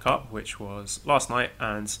Japan Cup, which was last night,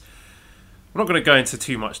 and we're not going to go into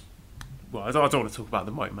too much well, I don't want to talk about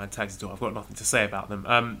the Mighty Man tags at all. I've got nothing to say about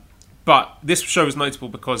them. But this show was notable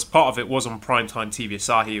because part of it was on primetime TV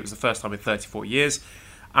Asahi. It was the first time in 34 years.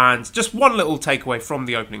 And just one little takeaway from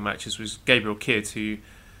the opening matches was Gabriel Kidd, who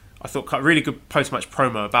I thought cut a really good post-match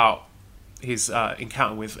promo about his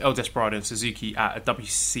encounter with El Desperado and Suzuki at a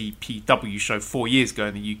WCPW show 4 years ago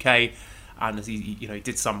in the UK. And as he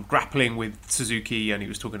did some grappling with Suzuki, and he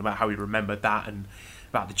was talking about how he remembered that and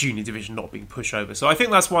about the junior division not being pushover. So I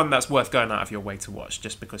think that's one that's worth going out of your way to watch,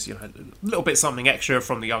 just because a little bit something extra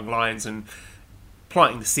from the Young Lions and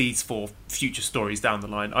planting the seeds for future stories down the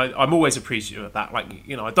line. I'm always appreciative of that.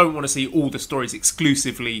 I don't want to see all the stories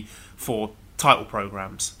exclusively for title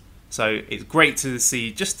programs. So it's great to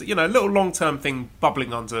see just a little long-term thing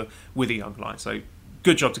bubbling under with the Young Lions. So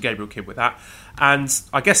good job to Gabriel Kidd with that. And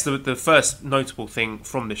I guess the first notable thing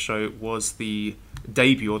from this show was the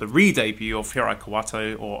debut or the re-debut of Hirai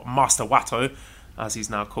Kawato, or Master Wato, as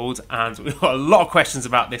he's now called. And we've got a lot of questions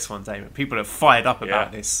about this one, Damon. People are fired up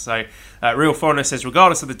about this. So Real Foreigner says,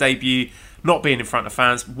 regardless of the debut not being in front of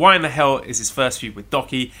fans, why in the hell is his first feud with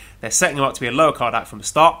Doki? They're setting him up to be a lower card act from the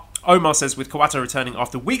start. Omar says, with Kawato returning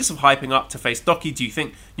after weeks of hyping up to face Doki, do you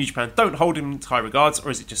think New Japan don't hold him in high regards,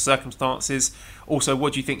 or is it just circumstances? Also,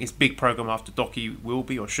 what do you think his big program after Doki will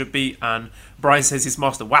be or should be? And Brian says, is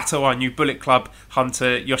Master Wato our new Bullet Club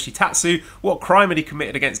hunter Yoshitatsu? What crime had he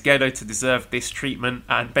committed against Gedo to deserve this treatment?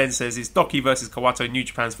 And Ben says, is Doki versus Kawato New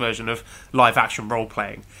Japan's version of live action role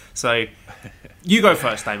playing? So you go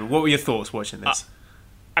first, Damon. What were your thoughts watching this?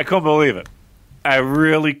 I couldn't believe it. I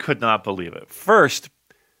really could not believe it. First,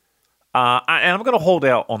 and I'm going to hold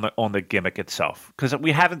out on the gimmick itself, because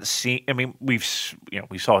we haven't seen. I mean, we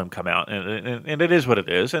saw him come out, and it is what it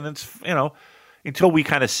is, and it's until we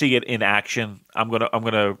kind of see it in action, I'm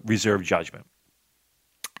gonna reserve judgment.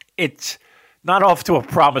 It's not off to a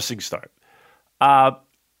promising start.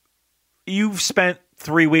 You've spent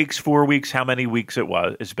 3 weeks, 4 weeks, how many weeks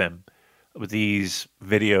it's been, with these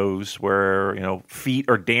videos where feet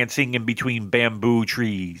are dancing in between bamboo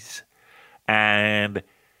trees, and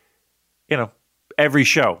every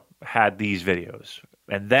show had these videos.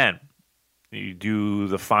 And then you do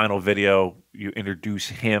the final video, you introduce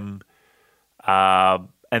him, and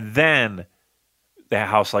then the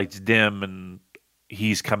house lights dim and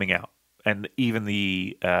he's coming out. And even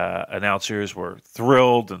the announcers were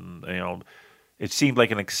thrilled, and it seemed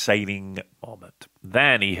like an exciting moment.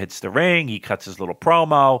 Then he hits the ring, he cuts his little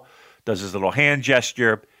promo, does his little hand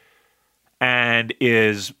gesture, and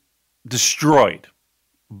is destroyed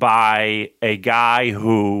by a guy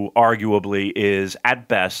who arguably is, at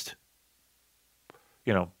best,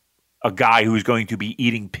 a guy who's going to be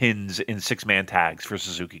eating pins in six-man tags for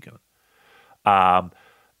Suzuki-gun.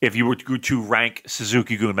 If you were to rank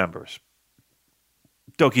Suzuki-gun members,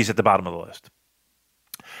 Doki's at the bottom of the list.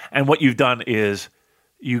 And what you've done is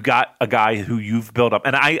you got a guy who you've built up.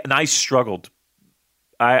 And I struggled.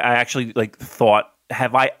 I actually thought,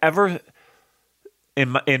 have I ever...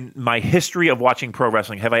 In my history of watching pro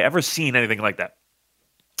wrestling, have I ever seen anything like that?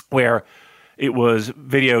 Where it was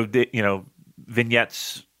video,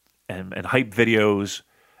 vignettes and hype videos,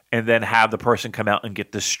 and then have the person come out and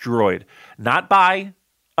get destroyed. Not by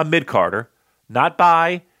a mid-carder, not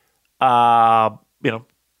by,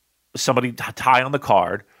 somebody high on the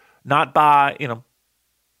card, not by,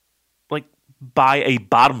 by a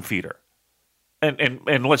bottom feeder.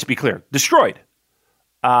 And let's be clear, destroyed.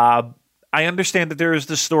 I understand that there is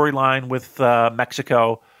this storyline with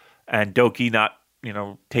Mexico and Doki not,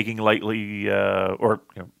 taking lightly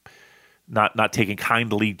not taking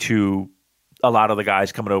kindly to a lot of the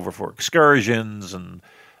guys coming over for excursions, and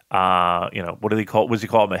what do they call? What does he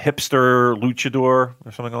call him? A hipster luchador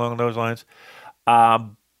or something along those lines. I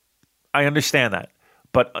understand that,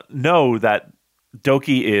 but know that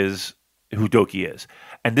Doki is who Doki is,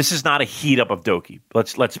 and this is not a heat up of Doki.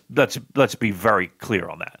 Let's be very clear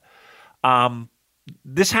on that.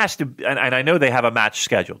 This has to, and I know they have a match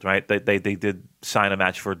scheduled, right? They did sign a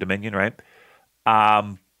match for Dominion, right?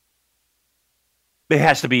 It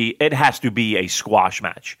has to be a squash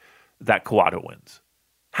match that Kawato wins.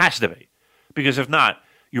 Has to be, because if not,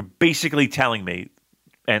 you're basically telling me,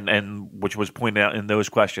 and which was pointed out in those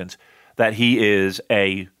questions, that he is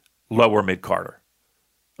a lower mid carder.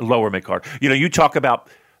 You talk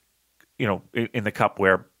about, in the Cup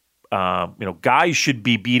where. Guys should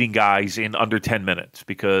be beating guys in under 10 minutes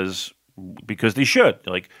because they should.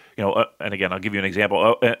 And again, I'll give you an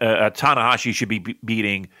example. Tanahashi should be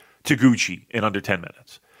beating Taguchi in under 10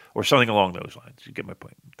 minutes or something along those lines. You get my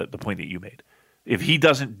point, the point that you made. If he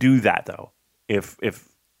doesn't do that, though, if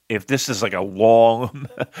this is like a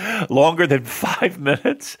longer than 5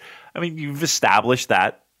 minutes, I mean, you've established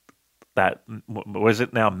that was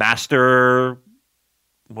it now Master?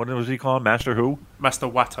 What was he called? Master who? Master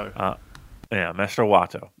Wato. Yeah, Master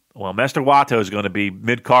Wato. Well, Master Wato is going to be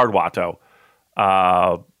mid-card Wato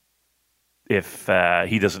if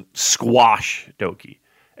he doesn't squash Doki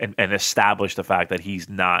and establish the fact that he's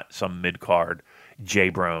not some mid-card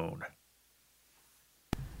J-Brone.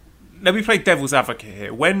 Let me play devil's advocate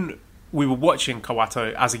here. When we were watching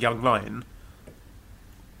Kawato as a young lion,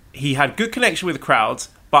 he had good connection with the crowd,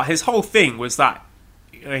 but his whole thing was that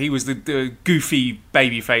he was the goofy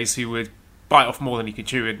babyface who would bite off more than he could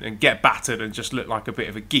chew and get battered and just look like a bit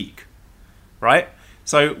of a geek, right?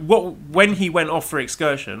 So when he went off for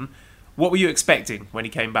excursion, what were you expecting when he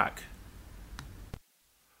came back?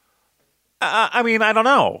 I mean, I don't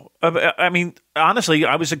know. I mean, honestly,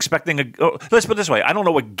 I was expecting let's put it this way. I don't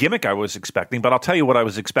know what gimmick I was expecting, but I'll tell you what I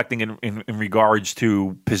was expecting in regards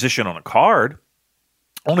to position on a card.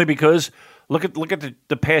 Only because look at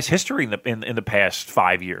the past history in the past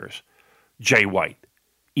 5 years. Jay White,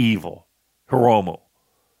 Evil, Hiromu.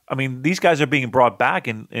 I mean, these guys are being brought back,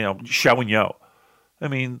 and Sho and Yo. I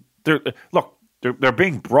mean, they're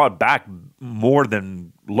being brought back more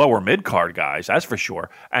than lower mid card guys, that's for sure.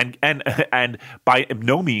 And by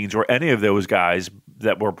no means were any of those guys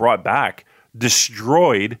that were brought back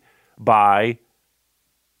destroyed by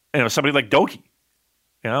somebody like Doki.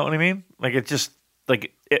 You know what I mean? Like it just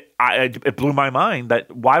it blew my mind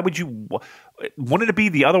that why would you? Wouldn't it be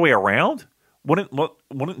the other way around? Wouldn't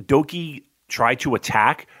Doki try to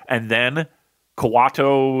attack and then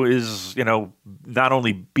Kawato is not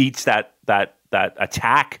only beats that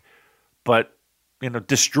attack, but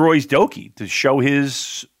destroys Doki to show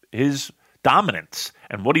his dominance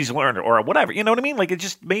and what he's learned or whatever. You know what I mean? Like it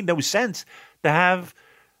just made no sense to have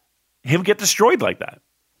him get destroyed like that.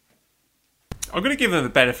 I'm going to give them the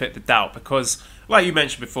benefit of the doubt because, like you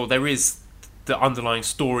mentioned before, there is the underlying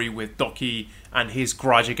story with Doki and his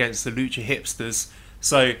grudge against the Lucha hipsters.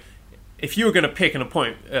 So if you were going to pick an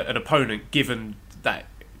opponent, given that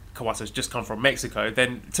Kawato's just come from Mexico,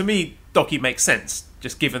 then to me, Doki makes sense,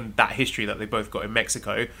 just given that history that they both got in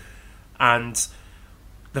Mexico. And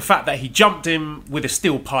the fact that he jumped him with a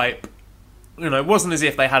steel pipe, it wasn't as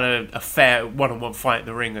if they had a fair one-on-one fight in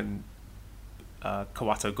the ring and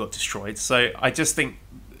Kawato got destroyed. So I just think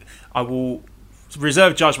I will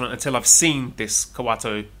reserve judgment until I've seen this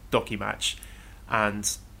Kawato-Doki match.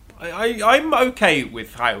 And I'm okay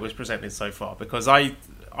with how it was presented so far because I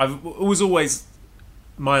was always...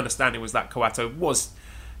 My understanding was that Kawato was,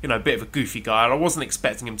 a bit of a goofy guy, and I wasn't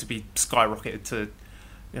expecting him to be skyrocketed to,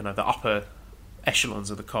 the upper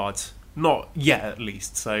echelons of the cards. Not yet, at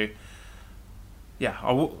least. So, yeah,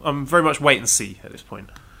 I'm very much wait and see at this point.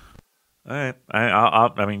 All right.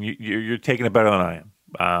 I mean, you're taking it better than I am.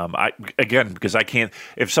 Because I can't.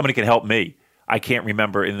 If somebody can help me, I can't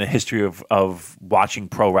remember in the history of watching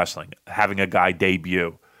pro wrestling having a guy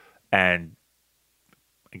debut, and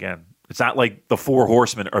again. It's not like the Four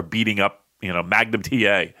Horsemen are beating up, Magnum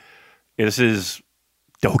TA. This is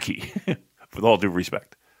Doki, with all due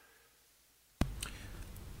respect.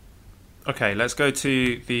 Okay, let's go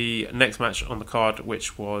to the next match on the card,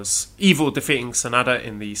 which was Evil defeating Sanada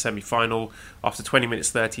in the semi-final after 20 minutes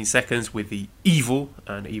 13 seconds with the Evil,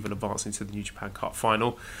 and Evil advancing to the New Japan Cup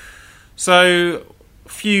final. So, a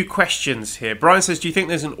few questions here. Brian says, do you think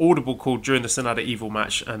there's an audible call during the Sanada-Evil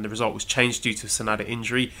match and the result was changed due to Sanada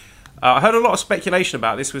injury? I heard a lot of speculation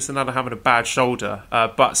about this with Sanada having a bad shoulder,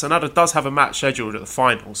 but Sanada does have a match scheduled at the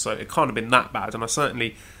final, so it can't have been that bad, and I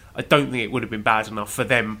don't think it would have been bad enough for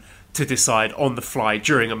them to decide on the fly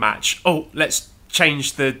during a match, let's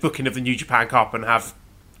change the booking of the New Japan Cup and have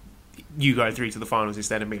you go through to the finals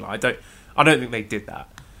instead of me. I don't think they did that.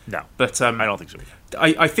 No, but I don't think so.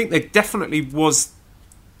 I think there definitely was...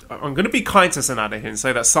 I'm going to be kind to Sanada here and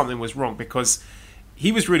say that something was wrong because...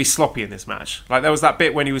 he was really sloppy in this match. Like, there was that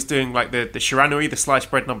bit when he was doing, like, the Shiranui, the sliced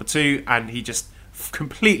bread number 2, and he just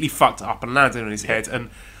completely fucked it up and landed on his head. And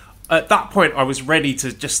at that point, I was ready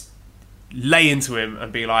to just lay into him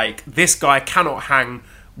and be like, this guy cannot hang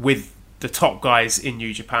with the top guys in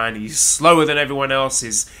New Japan. He's slower than everyone else.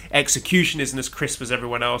 His execution isn't as crisp as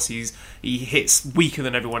everyone else. He hits weaker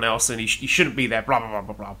than everyone else, and he shouldn't be there, blah, blah, blah,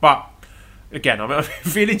 blah, blah. But, again, I'm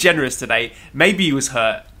feeling generous today. Maybe he was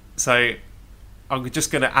hurt, so... I'm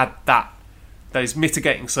just going to add those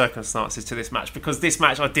mitigating circumstances to this match because this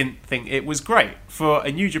match I didn't think it was great. For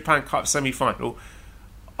a New Japan Cup semi-final,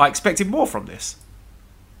 I expected more from this.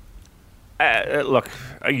 Look,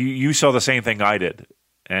 you saw the same thing I did,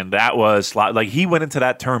 and that was like he went into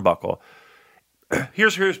that turnbuckle.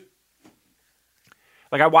 Here's like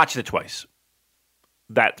I watched it twice,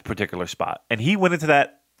 that particular spot, and he went into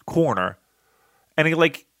that corner, and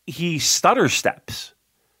he stutter steps.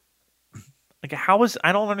 Like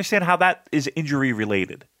I don't understand how that is injury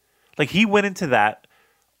related. Like he went into that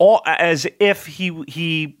all as if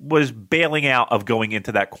he was bailing out of going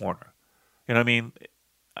into that corner. You know what I mean?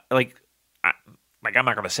 I'm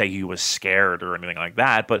not going to say he was scared or anything like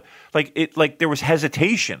that, but there was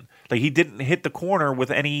hesitation. Like he didn't hit the corner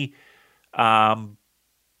with any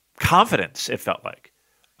confidence. It felt like,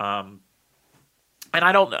 and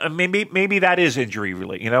I don't. Maybe that is injury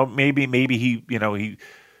related. You know, maybe he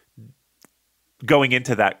going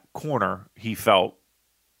into that corner, he felt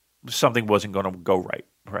something wasn't going to go right,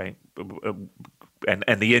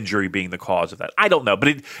 and the injury being the cause of that. I don't know,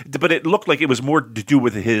 but it looked like it was more to do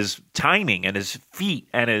with his timing and his feet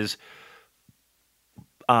and his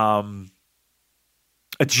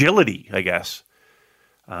agility, I guess.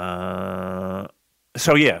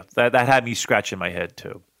 So yeah, that had me scratching my head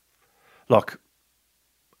too. Look,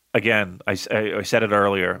 again, I said it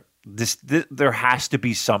earlier. There has to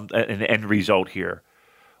be an end result here,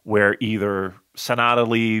 where either Sanada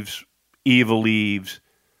leaves, Evil leaves.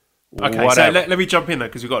 Okay, so let me jump in there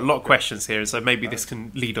because we've got a lot of questions here, and so maybe this can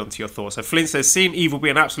lead on to your thoughts. So Flynn says, seeing Evil be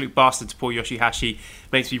an absolute bastard to Paul Yoshihashi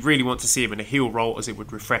makes me really want to see him in a heel role, as it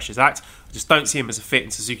would refresh his act. I just don't see him as a fit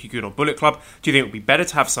in Suzuki-gun or Bullet Club. Do you think it would be better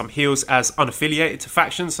to have some heels as unaffiliated to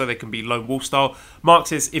factions so they can be lone wolf style? Mark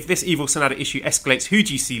says, if this Evil Sanada issue escalates, who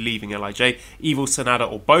do you see leaving LIJ? Evil, Sanada,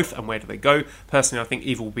 or both, and where do they go? Personally, I think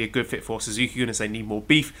Evil will be a good fit for Suzuki-gun as they need more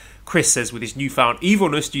beef. Chris says, with his newfound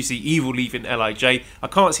evilness, do you see Evil leaving LIJ? I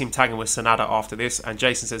can't see him tagging with Sanada after this. And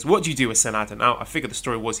Jason says, what do you do with Sanada now? I figured the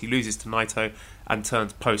story was he loses to Naito and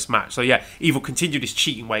turns post-match. So yeah, Evil continued his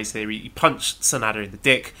cheating ways there. He punched Sanada in the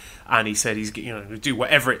dick, and he said he's going to do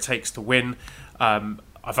whatever it takes to win.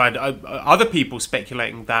 I've had other people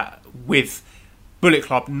speculating that with Bullet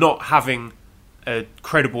Club not having a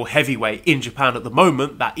credible heavyweight in Japan at the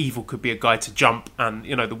moment, that Evil could be a guy to jump, and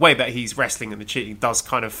the way that he's wrestling and the cheating does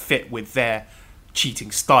kind of fit with their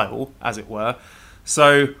cheating style, as it were.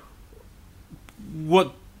 So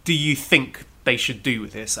what do you think they should do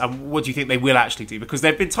with this, and what do you think they will actually do? Because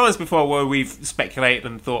there have been times before where we've speculated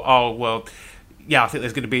and thought, oh well, yeah, I think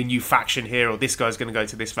there's going to be a new faction here, or this guy's going to go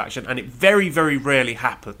to this faction, and it very, very rarely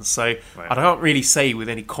happens. So right. I can't really say with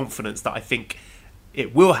any confidence that I think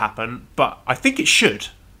it will happen, but I think it should.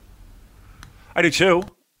 I do too.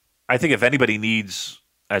 I think if anybody needs,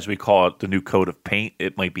 as we call it, the new coat of paint,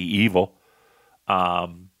 it might be Evil.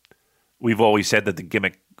 We've always said that the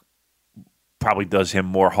gimmick probably does him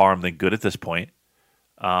more harm than good at this point.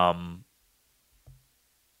 Again,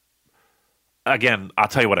 I'll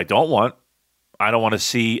tell you what I don't want. I don't want to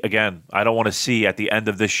see at the end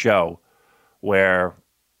of this show where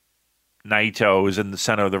Naito is in the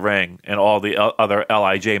center of the ring and all the other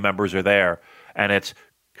LIJ members are there, and it's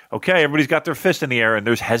okay, everybody's got their fist in the air and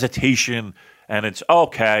there's hesitation, and it's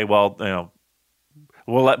okay, well,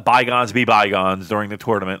 we'll let bygones be bygones during the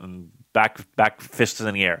tournament, and back fists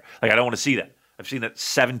in the air. Like, I don't want to see that. I've seen it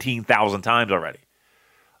 17,000 times already.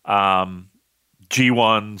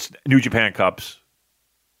 G1s, New Japan Cups,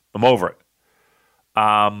 I'm over it.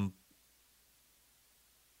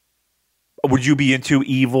 Would you be into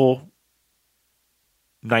Evil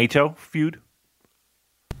Naito feud?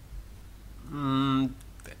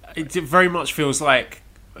 It very much feels like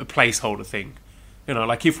a placeholder thing.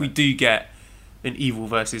 Like if we do get an Evil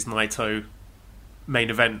versus Naito main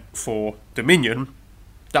event for Dominion,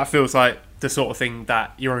 that feels like the sort of thing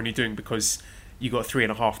that you're only doing because you got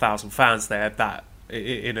 3,500 fans there, that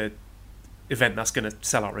in a event that's going to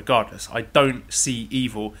sell out regardless. I don't see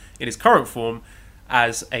Evil in his current form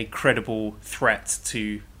as a credible threat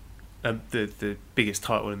to the biggest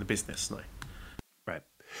title in the business. No. Right.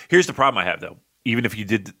 Here's the problem I have, though. Even if you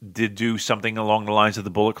did do something along the lines of the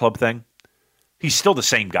Bullet Club thing, he's still the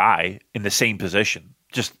same guy in the same position.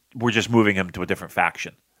 We're just moving him to a different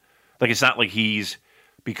faction. Like, it's not like he's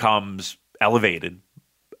becomes elevated.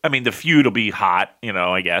 I mean, the feud will be hot,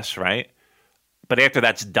 I guess, right? But after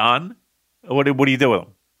that's done, what do you do with him?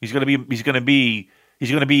 He's going to be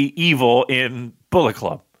Evil in Bullet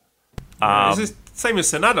Club. It's the same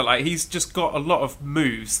as Sanada. Like, he's just got a lot of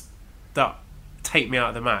moves that take me out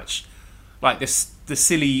of the match. Like the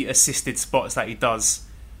silly assisted spots that he does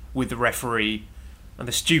with the referee, and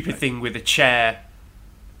the stupid thing with the chair,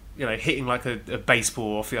 hitting like a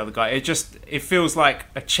baseball off the other guy. It feels like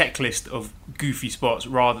a checklist of goofy spots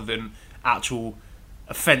rather than actual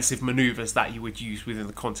offensive maneuvers that you would use within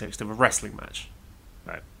the context of a wrestling match.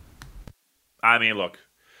 Right. I mean, look,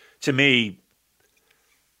 to me,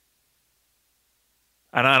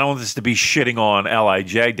 and I don't want this to be shitting on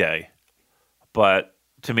LIJ Day, but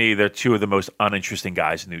to me, they're two of the most uninteresting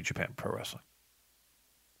guys in New Japan Pro Wrestling.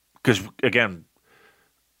 because again,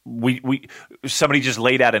 we somebody just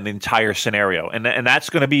laid out an entire scenario, and that's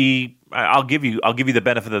going to be. I'll give you the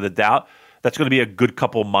benefit of the doubt. That's going to be a good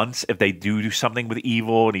couple months if they do something with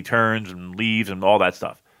Evil and he turns and leaves and all that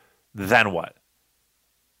stuff. Then what?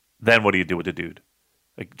 Then what do you do with the dude?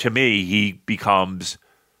 Like, to me, he becomes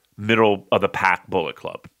middle of the pack Bullet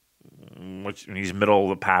Club. Which he's middle of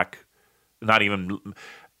the pack. Not even.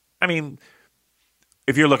 I mean,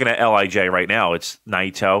 if you're looking at LIJ right now, it's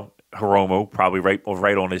Naito, Hiromu, probably right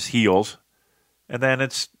on his heels, and then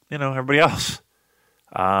it's everybody else.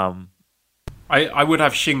 I would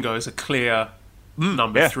have Shingo as a clear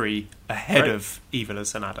number 3 ahead Right. of Evil and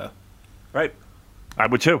Sanada. Right. I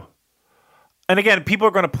would too. And again, people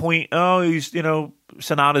are going to point, oh, he's,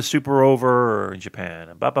 Sonata's super over in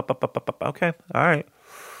Japan. Okay. All right.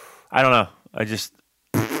 I don't know. I just,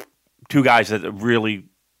 two guys that really,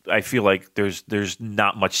 I feel like there's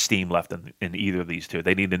not much steam left in either of these two.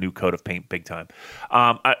 They need a new coat of paint big time.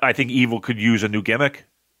 I think Evil could use a new gimmick.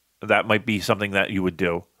 That might be something that you would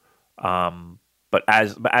do. But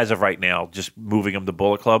as of right now, just moving him to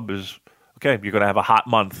Bullet Club is okay. You're going to have a hot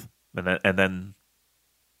month, and then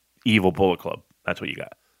Evil Bullet Club. That's what you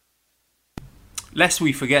got. Lest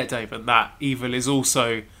we forget, David, that Evil is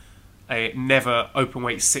also a never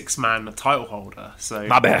openweight 6-man title holder. So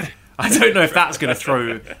Not bad. I don't know if that's going to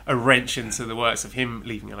throw a wrench into the works of him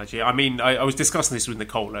leaving LIJ. I mean, I was discussing this with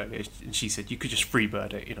Nicole earlier, and she said you could just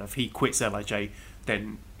freebird it. If he quits LIJ,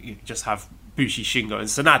 then you just have Bushi, Shingo, and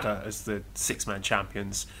Sanada as the 6-man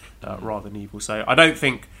champions rather than Evil. So I don't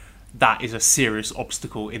think that is a serious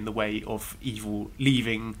obstacle in the way of Evil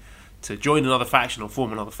leaving to join another faction or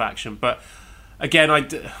form another faction. But again,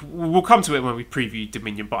 we'll come to it when we preview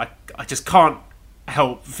Dominion, but I just can't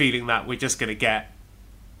help feeling that we're just going to get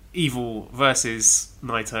Evil versus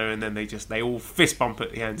Naito, and then they all fist bump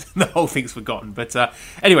at the end, and the whole thing's forgotten. But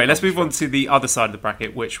anyway, let's move on to the other side of the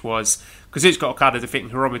bracket, which was Kazuchika Okada defeating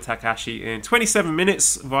Hiromu Takahashi in 27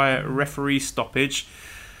 minutes via referee stoppage.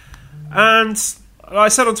 And I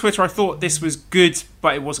said on Twitter I thought this was good,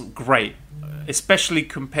 but it wasn't great, especially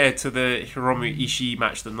compared to the Hiromu Ishii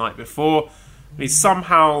match the night before. I mean,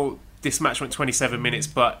 somehow this match went 27 minutes,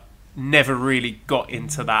 but never really got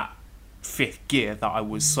into that fifth gear that I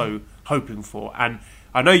was so hoping for. And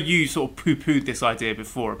I know you sort of poo-pooed this idea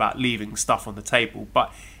before about leaving stuff on the table,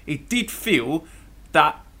 but it did feel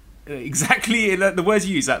that exactly the words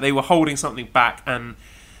you used, that they were holding something back and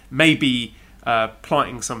maybe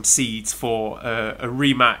planting some seeds for a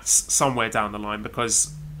rematch somewhere down the line,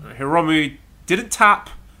 because Hiromu didn't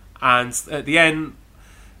tap, and at the end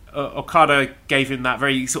Okada gave him that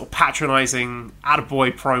very sort of patronising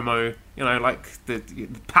attaboy promo, like the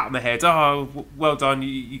pat on the head. Oh, well done,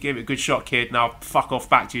 you gave it a good shot, kid. Now fuck off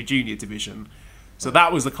back to your junior division. So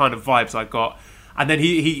that was the kind of vibes I got. And then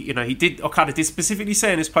Okada did specifically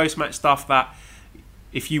say in his post-match stuff that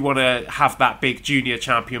if you want to have that big junior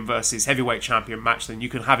champion versus heavyweight champion match, then you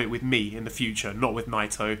can have it with me in the future, not with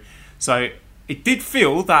Naito. So it did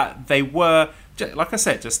feel that they were, like I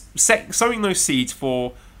said, just sowing those seeds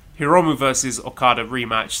for Hiromu versus Okada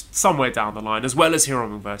rematch somewhere down the line, as well as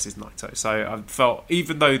Hiromu versus Naito. So I felt,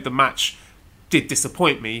 even though the match did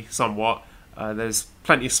disappoint me somewhat, there's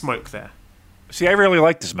plenty of smoke there. See, I really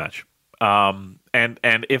like this match. And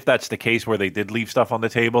if that's the case where they did leave stuff on the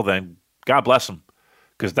table, then God bless them,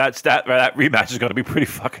 because that rematch is going to be pretty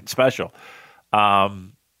fucking special. I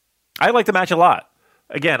like the match a lot.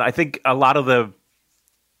 Again, I think a lot of the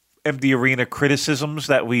empty arena criticisms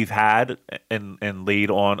that we've had and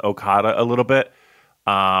laid on Okada a little bit,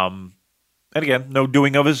 and again, no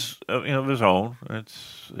doing of his own.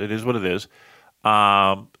 It is what it is.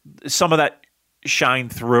 Some of that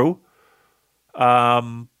shined through.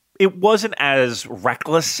 It wasn't as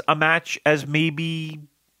reckless a match as maybe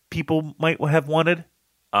people might have wanted,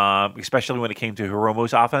 especially when it came to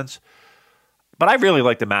Hiromu's offense. But I really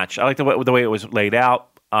liked the match. I liked the way it was laid out.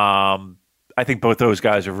 I think both those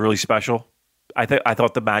guys are really special. I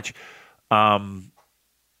thought the match had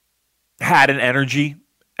an energy,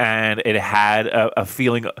 and it had a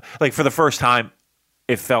feeling like, for the first time,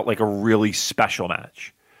 it felt like a really special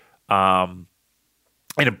match, and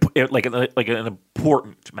like an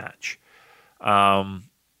important match.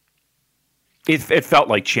 It felt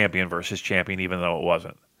like champion versus champion, even though it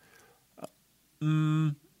wasn't.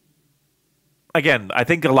 Again, I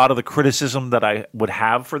think a lot of the criticism that I would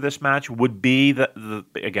have for this match would be that,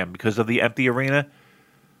 again, because of the empty arena.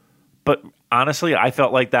 But honestly, I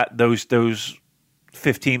felt like that those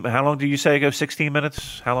 15. How long did you say ago? 16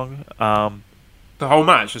 minutes? How long? The whole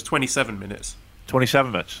match was 27 minutes.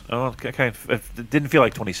 27 minutes. Oh, okay. It didn't feel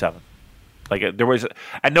like 27. Like, there was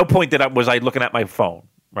at no point was I looking at my phone.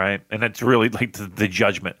 right? And that's really like the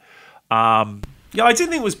judgment. Yeah, I didn't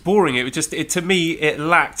think it was boring. It was just, to me, it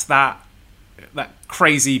lacked that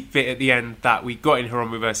crazy bit at the end that we got in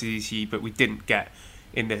Hiromu versus Ishii, but we didn't get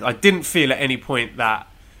in this. I didn't feel at any point that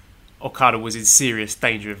Okada was in serious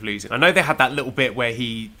danger of losing. I know they had that little bit where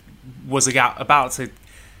he was about to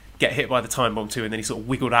get hit by the time bomb too, and then he sort of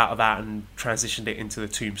wiggled out of that and transitioned it into the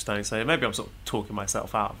tombstone. So maybe I'm sort of talking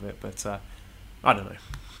myself out of it, but I don't know.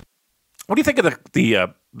 What do you think of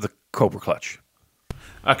the Cobra Clutch?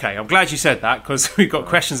 Okay, I'm glad you said that because we've got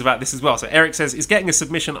questions about this as well. So Eric says, is getting a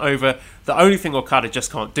submission over the only thing Okada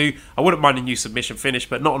just can't do? I wouldn't mind a new submission finish,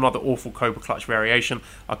 but not another awful Cobra Clutch variation.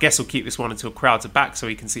 I guess we'll keep this one until crowds are back so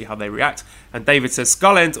we can see how they react. And David says,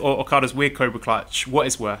 Skull End or Okada's weird Cobra Clutch? What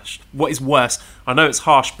is worse? I know it's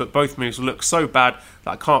harsh, but both moves look so bad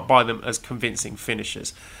that I can't buy them as convincing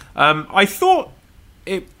finishes. I thought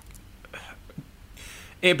it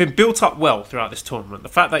had been built up well throughout this tournament. The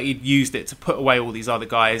fact that he'd used it to put away all these other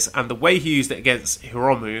guys, and the way he used it against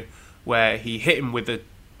Hiromu, where he hit him with the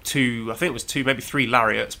two, maybe three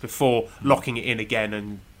lariats before locking it in again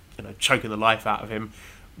and choking the life out of him,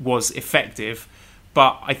 was effective.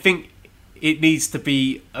 But I think it needs to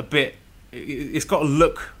be it's got to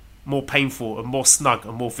look more painful and more snug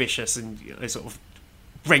and more vicious, and sort of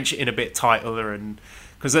wrench it in a bit tighter, and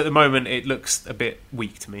because at the moment it looks a bit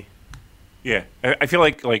weak to me. Yeah, I feel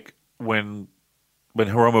like when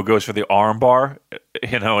Hiromu goes for the arm bar,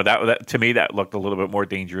 that to me that looked a little bit more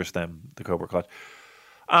dangerous than the Cobra Clutch.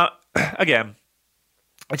 Again,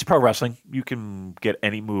 it's pro wrestling. You can get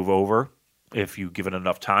any move over if you give it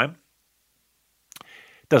enough time.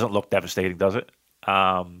 Doesn't look devastating, does it?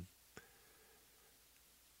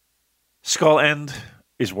 Skull End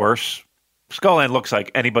is worse. Skull End looks like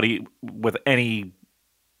anybody with any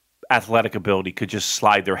athletic ability could just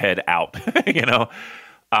slide their head out.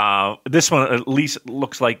 This one at least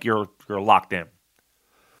looks like you're locked in.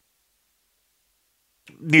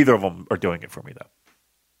 Neither of them are doing it for me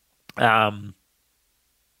though.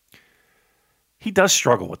 He does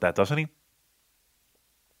struggle with that, doesn't he?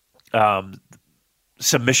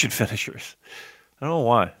 Submission finishers. I don't know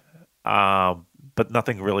why, but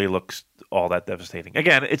nothing really looks all that devastating.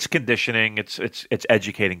 Again, it's conditioning. It's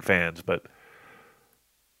educating fans, but.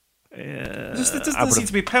 There doesn't seem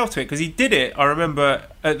to be a payoff to it because he did it, I remember,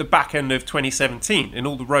 at the back end of 2017 in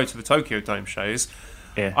all the Road to the Tokyo Dome shows.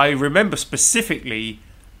 Yeah. I remember specifically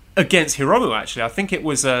against Hiromu, actually. I think it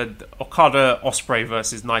was Okada Ospreay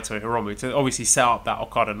versus Naito Hiromu to obviously set up that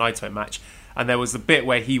Okada Naito match. And there was the bit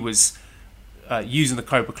where he was using the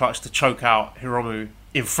Cobra Clutch to choke out Hiromu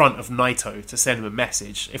in front of Naito to send him a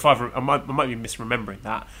message. I might be misremembering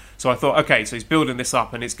that. So I thought, okay, so he's building this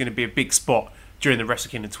up and it's going to be a big spot during the Wrestle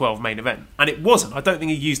Kingdom 12 main event, and it wasn't. I don't think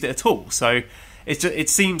he used it at all. So it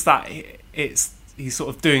seems that he's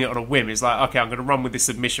sort of doing it on a whim. It's like, okay, I'm going to run with this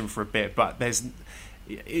submission for a bit, but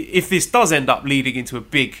if this does end up leading into a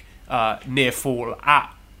big near fall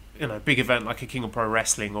at a big event like a King of Pro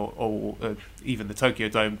Wrestling or even the Tokyo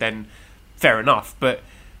Dome, then fair enough. But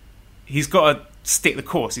he's got to stick the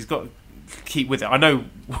course. He's got to keep with it. I know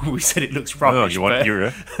we said it looks rubbish, do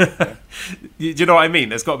you know what I mean?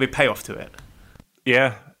 There's got to be a payoff to it.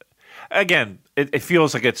 Yeah. Again, it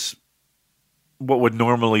feels like it's what would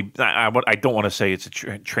normally... I don't want to say it's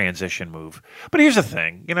a transition move. But here's the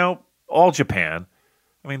thing. All Japan,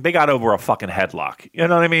 they got over a fucking headlock. You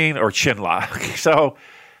know what I mean? Or chin lock. So,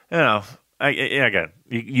 again,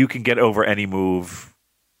 you can get over any move.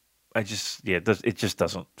 It just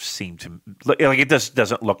doesn't seem to... it just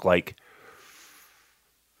doesn't look like...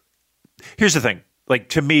 Here's the thing.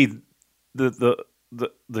 To me,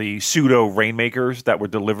 the pseudo Rainmakers that were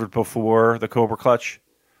delivered before the Cobra Clutch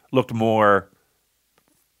looked more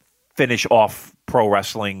finish off pro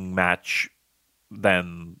wrestling match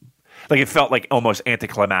than it felt like almost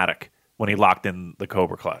anticlimactic when he locked in the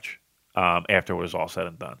Cobra Clutch after it was all said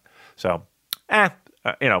and done. So,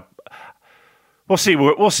 we'll see.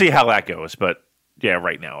 We'll see how that goes. But yeah,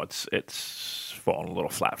 right now it's falling a little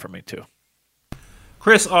flat for me too.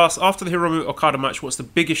 Chris asks, after the Hiromu Okada match, what's the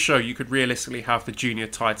biggest show you could realistically have the junior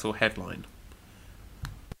title headline?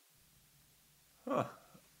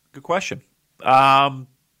 Good question. Dontaku?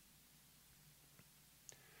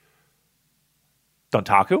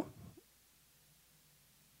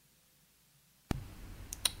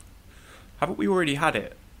 Haven't we already had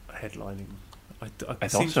it headlining? I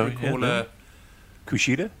thought so. Recall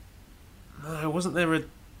Kushida? No, wasn't there a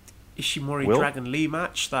Ishimori Will? Dragon Lee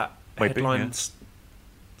match that Might headlines? Be, yeah.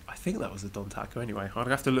 I think that was a Dontaku anyway. I'd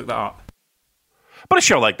have to look that up. But a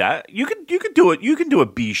show like that, you can do it. You can do a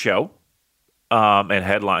B show, and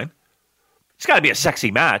headline. It's got to be a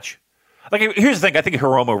sexy match. Like, here's the thing. I think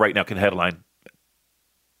Hiromu right now can headline,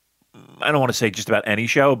 I don't want to say just about any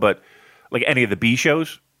show, but like any of the B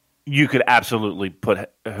shows, you could absolutely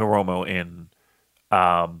put Hiromu in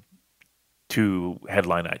to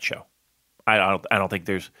headline that show. I don't think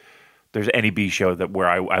there's any B show that where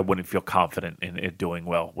I wouldn't feel confident in it doing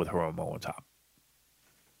well with Hiromu on top.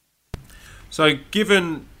 So,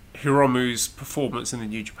 given Hiromu's performance in the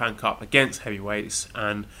New Japan Cup against heavyweights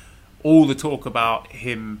and all the talk about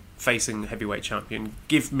him facing heavyweight champion,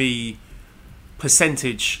 give me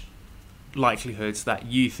percentage likelihoods that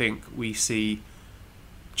you think we see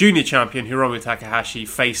junior champion Hiromu Takahashi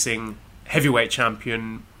facing heavyweight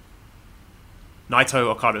champion Naito,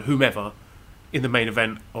 Okada, whomever, in the main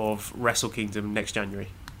event of Wrestle Kingdom next January.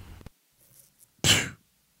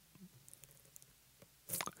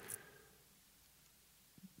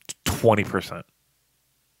 20%.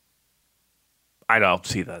 I don't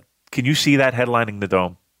see that. Can you see that headlining the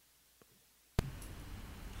Dome?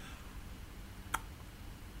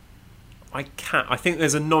 I can't. I think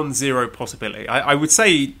there's a non-zero possibility. I would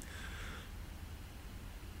say,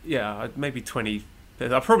 yeah, maybe 20.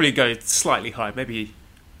 I'll probably go slightly higher, maybe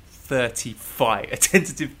 35, a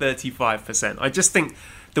tentative 35%. I just think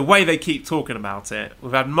the way they keep talking about it,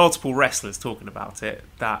 we've had multiple wrestlers talking about it,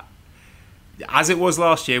 that as it was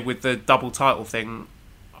last year with the double title thing,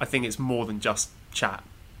 I think it's more than just chat.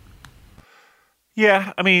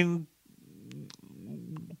 Yeah, I mean,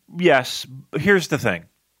 yes. Here's the thing.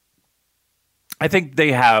 I think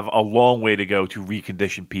they have a long way to go to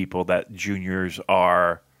recondition people that juniors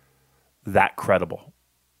are that credible,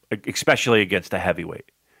 especially against a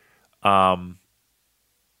heavyweight. They got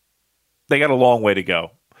a long way to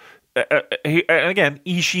go. And again,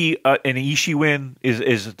 Ishii, an Ishii win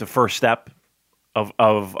is the first step of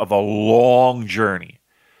a long journey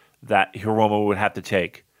that Hiromu would have to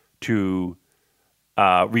take to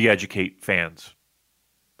re-educate fans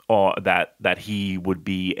that he would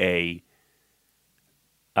be a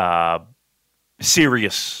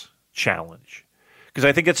serious challenge, because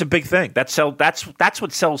I think it's a big thing. That's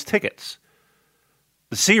what sells tickets.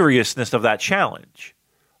 The seriousness of that challenge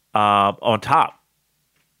on top,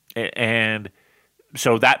 and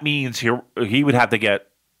so that means he would have to get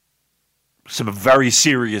some very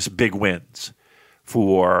serious big wins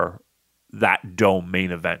for that Dome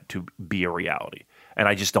main event to be a reality, and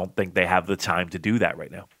I just don't think they have the time to do that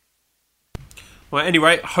right now. Well,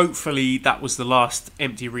 anyway, hopefully that was the last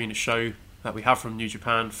empty arena show that we have from New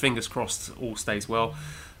Japan. Fingers crossed all stays well.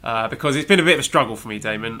 Because it's been a bit of a struggle for me,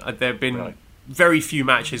 Damon. There have been very few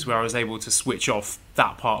matches where I was able to switch off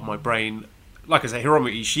that part of my brain. Like I say,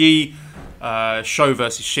 Hiromu Ishii, Sho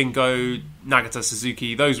versus Shingo, Nagata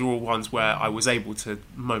Suzuki, those were all ones where I was able to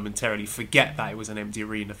momentarily forget that it was an empty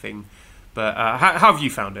arena thing. But how have you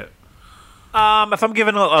found it? If I'm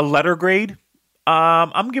giving a letter grade,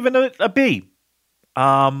 I'm giving it a B.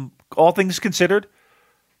 All things considered,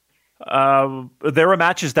 there were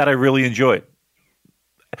matches that I really enjoyed.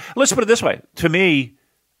 Let's put it this way. To me,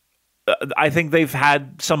 I think they've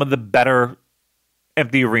had some of the better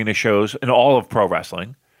empty arena shows in all of pro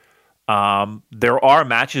wrestling. There are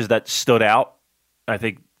matches that stood out. I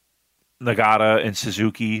think Nagata and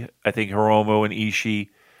Suzuki. I think Hiromu and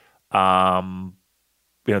Ishii.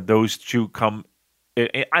 Those two come.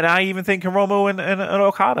 And I even think Hiromu and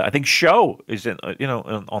Okada. I think Sho is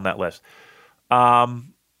on that list.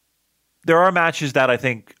 There are matches that I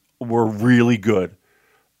think were really good,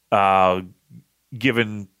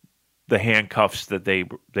 given the handcuffs that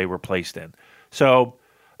they were placed in. So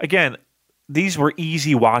again, these were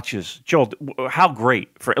easy watches. Joel, how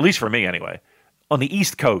great, for at least for me anyway, on the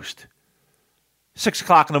East Coast. 6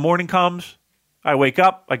 o'clock in the morning comes. I wake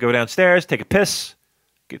up. I go downstairs, take a piss,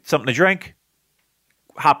 get something to drink.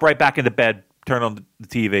 Hop right back into bed, turn on the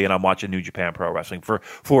TV, and I'm watching New Japan Pro Wrestling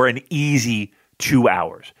for an easy 2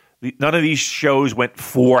 hours. None of these shows went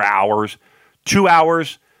 4 hours. 2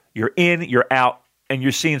 hours, you're in, you're out, and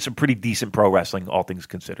you're seeing some pretty decent pro wrestling, all things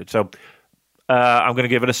considered. So I'm going to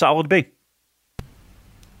give it a solid B.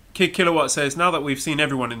 Kid Kilowatt says, now that we've seen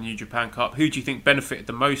everyone in the New Japan Cup, who do you think benefited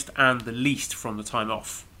the most and the least from the time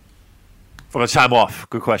off? From the time off,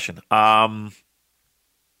 good question.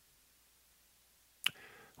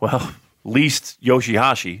 Well, least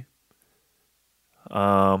Yoshihashi.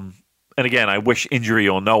 And again, I wish injury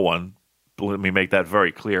on no one. Let me make that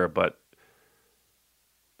very clear, but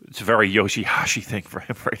it's a very Yoshihashi thing for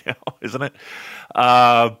him right now, isn't it?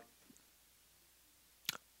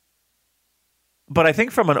 But I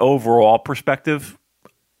think from an overall perspective,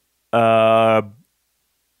 I'm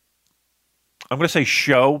going to say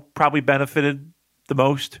Sho probably benefited the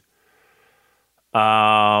most.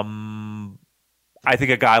 I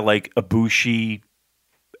think a guy like Ibushi,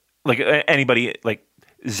 like anybody like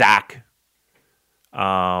Zach,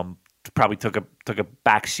 probably took a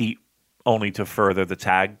back seat only to further the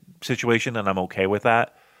tag situation, and I'm okay with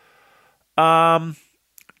that. Hiromu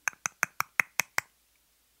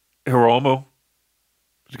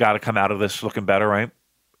has got to come out of this looking better, right?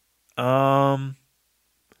 I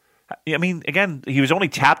mean, again, he was only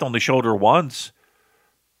tapped on the shoulder once,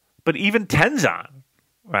 but even Tenzan,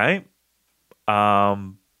 right?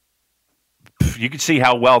 You can see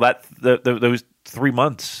how well those 3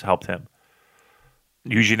 months helped him.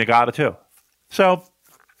 Yuji Nagata too. So,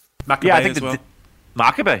 Makabe yeah, I think as well.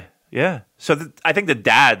 Makabe, yeah. So I think the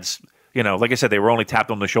dads, like I said, they were only tapped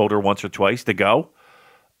on the shoulder once or twice to go.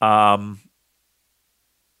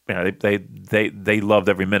 They loved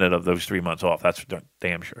every minute of those 3 months off. That's for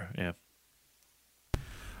damn sure. Yeah.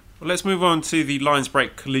 Well, let's move on to the Lions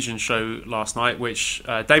Break Collision show last night, which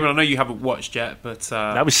Damon, I know you haven't watched yet, but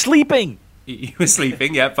I was sleeping. You were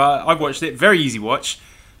sleeping, yeah. But I watched it. Very easy watch.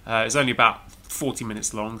 It was only about 40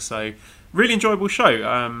 minutes long, so really enjoyable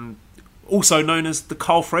show. Also known as the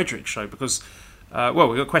Carl Fredericks show because. We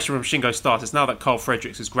got a question from Shingo Stardust. Now that Carl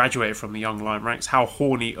Fredericks has graduated from the Young Lion ranks, how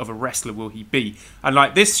horny of a wrestler will he be? And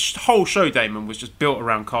like this whole show, Damon, was just built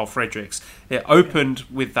around Carl Fredericks. It opened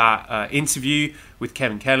with that interview with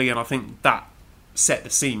Kevin Kelly, and I think that set the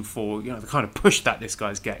scene for the kind of push that this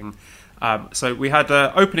guy's getting. So we had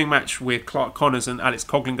an opening match with Clark Connors and Alex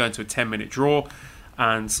Coughlin going to a 10-minute draw,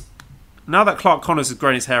 and now that Clark Connors has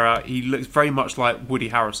grown his hair out, he looks very much like Woody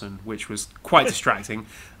Harrelson, which was quite distracting.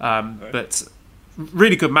 But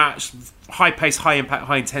really good match, high pace, high impact,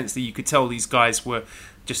 high intensity. You could tell these guys were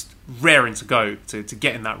just raring to go to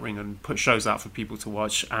get in that ring and put shows out for people to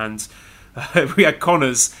watch. And we had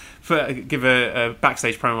Connors give a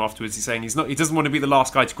backstage promo afterwards. He's saying he doesn't want to be the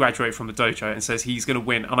last guy to graduate from the dojo, and says he's going to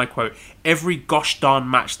win, and I quote, every gosh darn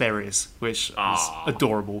match there is, which is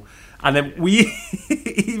adorable. And then we,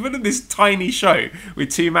 even in this tiny show with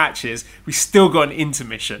 2 matches, we still got an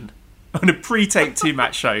intermission on a pre-taped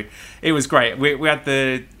 2-match show. It was great. We had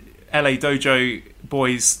the LA Dojo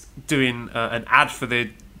boys doing an ad for the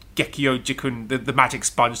Gekyo Jikun, the magic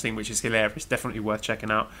sponge thing, which is hilarious. Definitely worth checking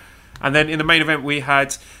out. And then in the main event, we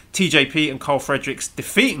had TJP and Carl Fredericks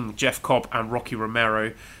defeating Jeff Cobb and Rocky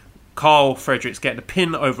Romero. Carl Fredericks getting a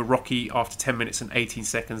pin over Rocky after 10 minutes and 18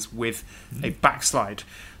 seconds with a backslide.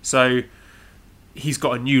 So he's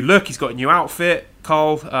got a new look, he's got a new outfit,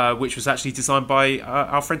 Carl, which was actually designed by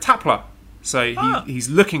our friend Tapler. So he's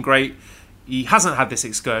looking great. He hasn't had this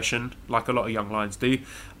excursion like a lot of young lions do.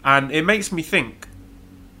 And it makes me think,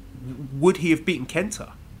 would he have beaten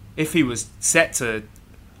Kenta if he was set to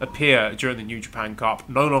appear during the New Japan Cup,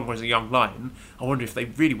 no longer as a young lion? I wonder if they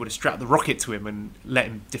really would have strapped the rocket to him and let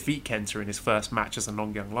him defeat Kenta in his first match as a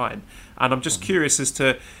non-young lion. And I'm just curious as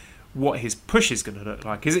to what his push is going to look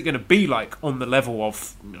like. Is it going to be like on the level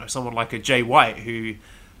of someone like a Jay White, who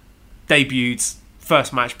debuted,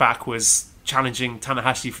 first match back was challenging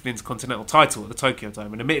Tanahashi for the Intercontinental title at the Tokyo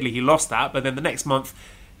Dome, and admittedly he lost that, but then the next month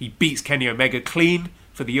he beats Kenny Omega clean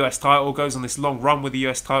for the US title, goes on this long run with the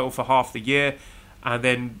US title for half the year, and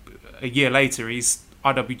then a year later he's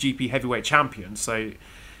IWGP Heavyweight Champion. So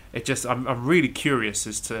I'm really curious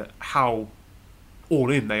as to how all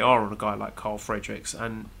in they are on a guy like Carl Fredericks.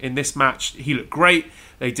 And in this match, he looked great.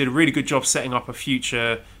 They did a really good job setting up a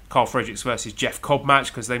future Carl Fredericks versus Jeff Cobb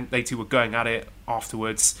match, because they two were going at it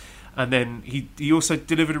afterwards. And then he also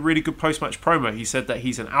delivered a really good post-match promo. He said that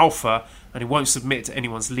he's an alpha and he won't submit to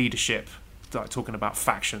anyone's leadership, like talking about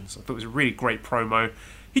factions. I thought it was a really great promo.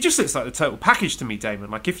 He just looks like the total package to me, Damon.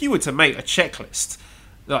 Like, if you were to make a checklist,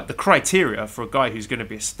 like the criteria for a guy who's going to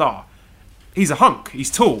be a star, he's a hunk, he's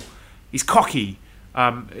tall, he's cocky,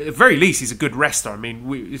 at the very least he's a good wrestler. I mean,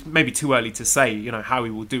 it's maybe too early to say how he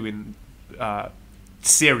will do in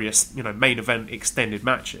serious main event extended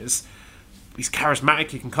matches. He's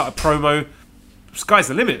charismatic, he can cut a promo. Sky's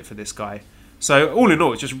the limit for this guy. So all in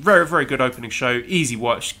all, it's just very, very good opening show, easy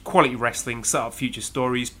watch, quality wrestling, set up future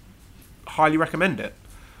stories. Highly recommend it.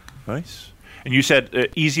 Nice. And you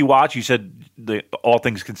said easy watch. You said all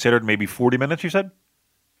things considered, maybe 40 minutes, you said?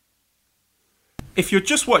 If you're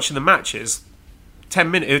just watching the matches,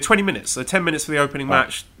 20 minutes. So 10 minutes for the opening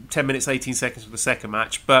match, 10 minutes, 18 seconds for the second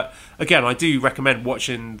match. But again, I do recommend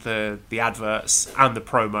watching the adverts and the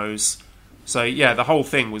promos. So yeah, the whole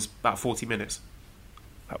thing was about 40 minutes.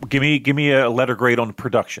 Give me a letter grade on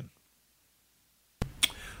production.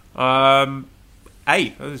 A.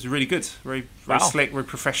 It was really good. Very slick, very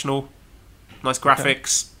professional. Nice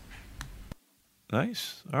graphics. Okay.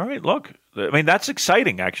 Nice. All right, look. I mean, that's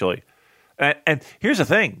exciting, actually. And here's the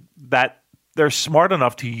thing, that they're smart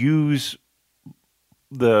enough to use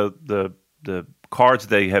the cards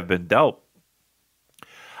they have been dealt.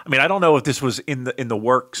 I mean, I don't know if this was in the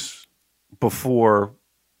works before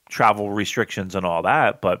travel restrictions and all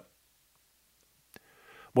that, but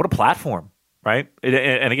what a platform, right?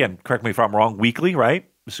 And again, correct me if I'm wrong, weekly, right?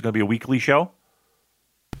 This is going to be a weekly show?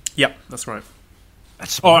 Yep, that's right.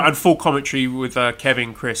 That's and full commentary with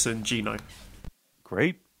Kevin, Chris, and Gino.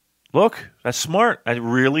 Great. Look, that's smart. It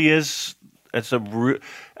really is.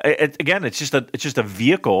 Again, it's just a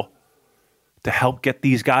vehicle to help get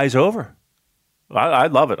these guys over. I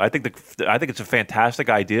love it. I think it's a fantastic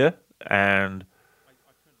idea. And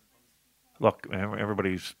look,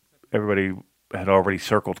 everybody had already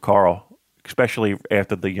circled Carl, especially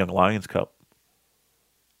after the Young Lions Cup.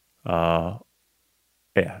 Yeah,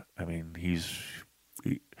 I mean,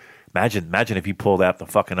 imagine if he pulled out the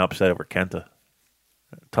fucking upset over Kenta.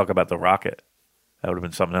 Talk about the Rocket. That would have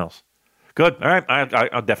been something else. Good. All right.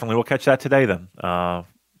 I definitely will catch that today then.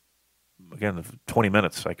 Again, 20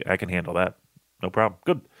 minutes. I can handle that. No problem.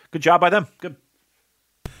 Good job by them. Good.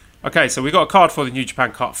 Okay, so we got a card for the New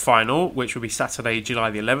Japan Cup final, which will be Saturday,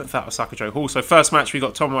 July the 11th at Osaka-jo Hall. So first match, we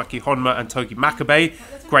got Tomoaki Honma and Togi Makabe,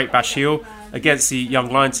 Great Bash Heel, against the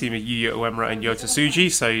Young Lion team of Yuya Uemura and Yota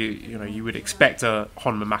Tsuji. So, you would expect a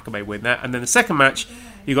Honma Makabe win there. And then the second match,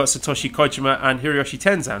 you got Satoshi Kojima and Hiroyoshi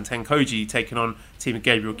Tenzan, Tenkoji, taking on team of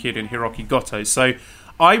Gabriel Kidd and Hiroki Goto. So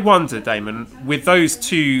I wonder, Damon, with those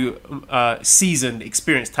two seasoned,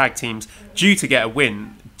 experienced tag teams due to get a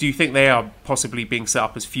win, do you think they are possibly being set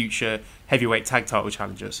up as future heavyweight tag title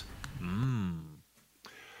challengers?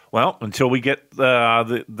 Well, until we get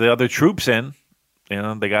the other troops in,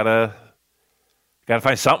 they gotta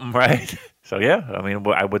find something, right? So yeah, I mean,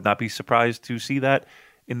 I would not be surprised to see that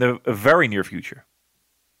in the very near future.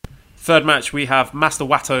 Third match, we have Master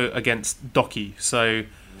Wato against Doki. So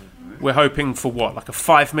we're hoping for what, like a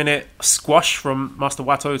 5-minute squash from Master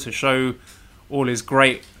Wato to show all his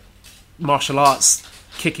great martial arts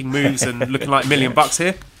kicking moves and looking like $1 million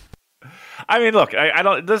here. I mean, look, I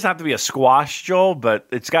don't. It doesn't have to be a squash, Joel, but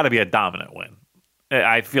it's got to be a dominant win.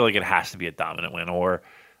 I feel like it has to be a dominant win, or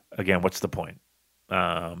again, what's the point?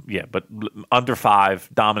 Yeah, but under 5,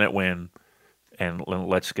 dominant win, and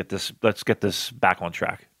let's get this back on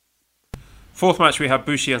track. Fourth match, we have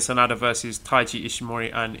Bushi and Sanada versus Taiji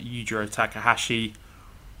Ishimori and Yujiro Takahashi.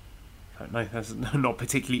 I don't know, that's not a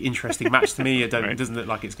particularly interesting match to me. It doesn't look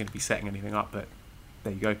like it's going to be setting anything up, but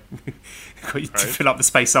there you go. Got you to fill up the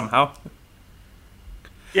space somehow.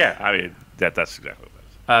 Yeah, I mean, that's exactly what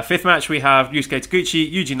it is. Fifth match, we have Yusuke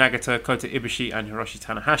Taguchi, Yuji Nagata, Kota Ibushi, and Hiroshi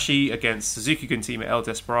Tanahashi against Suzuki-gun team El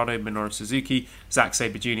Desperado, Minoru Suzuki, Zack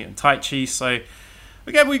Sabre Jr. and Taichi. So,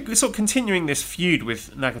 again, we're sort of continuing this feud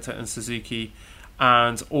with Nagata and Suzuki,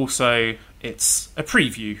 and also it's a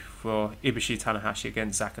preview for Ibushi Tanahashi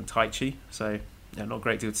against Zack and Taichi. So, yeah, not a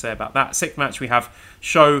great deal to say about that. Sixth match, we have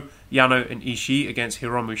Sho, Yano, and Ishii against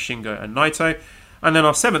Hiromu, Shingo, and Naito. And then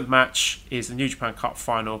our seventh match is the New Japan Cup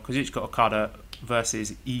final, Kazuchika Okada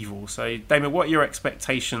versus Evil. So, Damon, what are your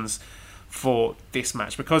expectations for this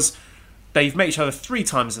match? Because they've met each other 3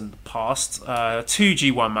 times in the past, 2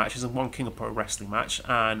 G1 matches and 1 King of Pro Wrestling match.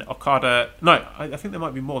 And Okada... No, I think there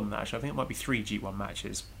might be more than that, actually. I think it might be 3 G1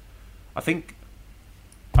 matches. I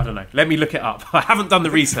don't know. Let me look it up. I haven't done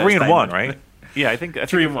the research. 3-1, right? Yeah, I think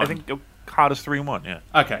 3-1. I think Okada's 3-1, yeah.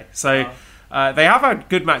 Okay, so they have had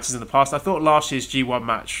good matches in the past. I thought last year's G1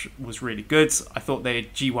 match was really good. I thought their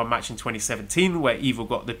G1 match in 2017, where Evil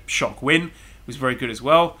got the shock win, was very good as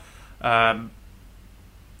well. Yeah,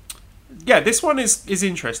 this one is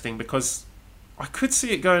interesting because I could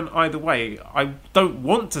see it going either way. I don't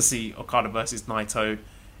want to see Okada versus Naito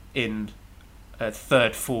in a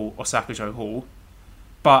third full Osaka-jo Hall,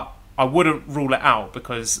 but I wouldn't rule it out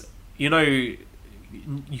because, you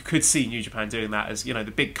could see New Japan doing that as,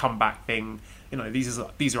 the big comeback thing. These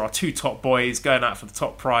are our 2 top boys going out for the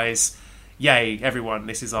top prize. Yay, everyone,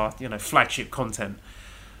 this is our, flagship content.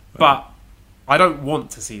 But I don't want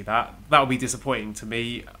to see that. That would be disappointing to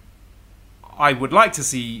me. I would like to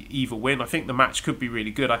see Evil win. I think the match could be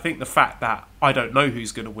really good. I think the fact that I don't know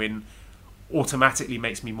who's going to win automatically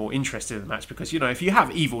makes me more interested in the match because, if you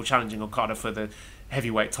have Evil challenging Okada for the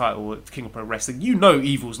heavyweight title at King of Pro Wrestling,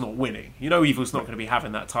 Evil's not winning. Evil's not going to be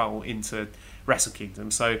having that title into Wrestle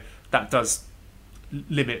Kingdom. So that does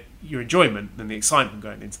limit your enjoyment and the excitement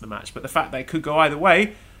going into the match. But the fact that it could go either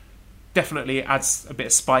way definitely adds a bit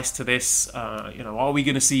of spice to this. Are we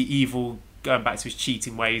going to see Evil going back to his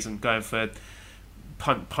cheating ways and going for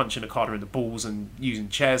punching Okada in the balls and using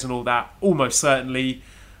chairs and all that? Almost certainly.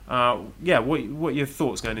 What are your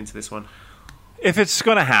thoughts going into this one? If it's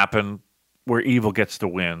going to happen where Evil gets the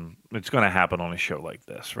win, it's going to happen on a show like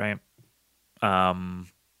this, right? You're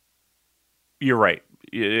right.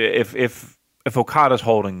 If Okada's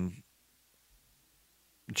holding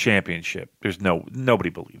championship, nobody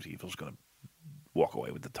believes Evil's going to walk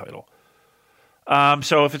away with the title.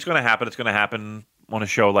 So if it's going to happen on a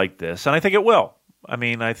show like this, and I think it will. I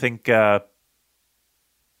mean, I think, and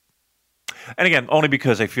again, only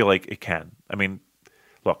because I feel like it can. I mean,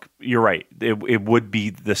 look, you're right. It would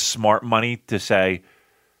be the smart money to say,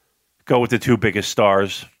 go with the two biggest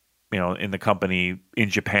stars, in the company in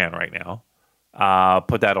Japan right now.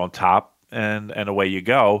 Put that on top, and away you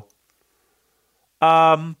go.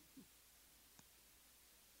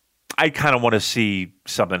 I kind of want to see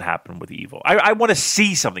something happen with Evil. I want to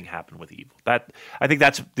see something happen with Evil. I think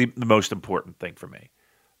that's the most important thing for me.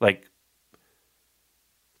 Like,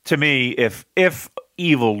 to me, if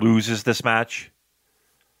Evil loses this match,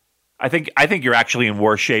 I think you're actually in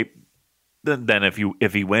worse shape than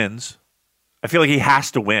if he wins. I feel like he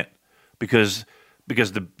has to win because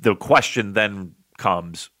the question then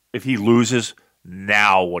comes: if he loses,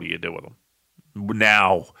 now what do you do with him?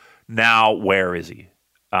 Now where is he?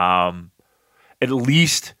 At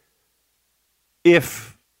least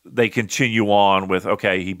if they continue on with,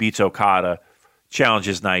 okay, he beats Okada,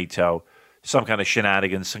 challenges Naito, some kind of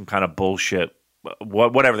shenanigans, some kind of bullshit,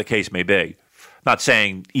 whatever the case may be. Not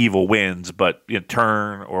saying Evil wins, but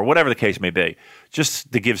turn or whatever the case may be.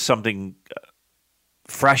 Just to give something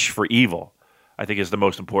fresh for Evil, I think is the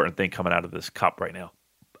most important thing coming out of this cup right now.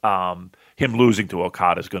 Him losing to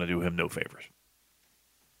Okada is going to do him no favors.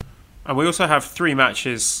 And we also have 3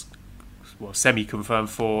 matches, semi-confirmed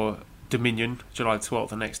for Dominion, July 12th,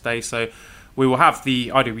 the next day. So we will have the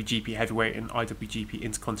IWGP Heavyweight and IWGP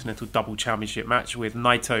Intercontinental Double Championship match with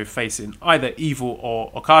Naito facing either Evil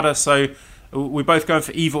or Okada. So we're both going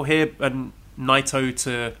for Evil here, and Naito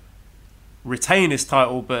to retain his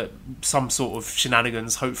title, but some sort of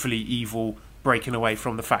shenanigans, hopefully Evil breaking away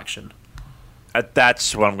from the faction.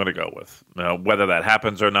 That's what I'm going to go with. Whether that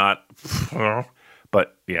happens or not,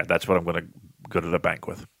 but yeah, that's what I'm going to go to the bank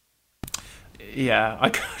with. Yeah, I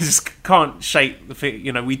just can't shake the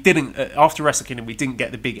thing. We didn't, after Wrestle Kingdom, we didn't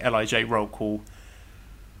get the big LIJ roll call.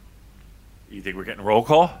 You think we're getting a roll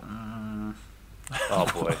call? Oh,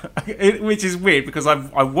 boy. Which is weird, because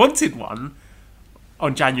I wanted one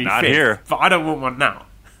on January 5th. Not here. But I don't want one now.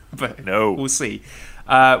 But no. We'll see.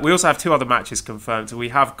 We also have 2 other matches confirmed. So we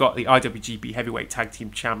have got the IWGP Heavyweight Tag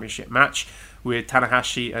Team Championship match with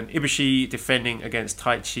Tanahashi and Ibushi defending against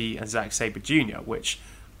Taichi and Zack Sabre Jr., which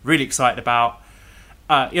really excited about.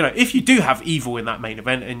 If you do have Evil in that main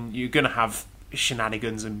event and you're going to have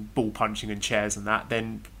shenanigans and ball punching and chairs and that,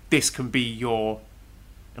 then this can be your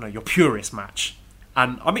purest match.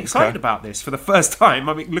 And I'm excited about this for the first time.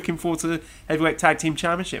 I'm looking forward to the Heavyweight Tag Team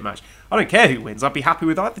Championship match. I don't care who wins. I'd be happy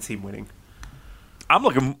with either team winning. I'm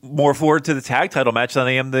looking more forward to the tag title match than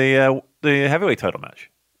I am the heavyweight title match,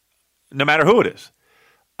 no matter who it is.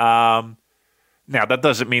 Now, that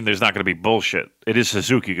doesn't mean there's not going to be bullshit. It is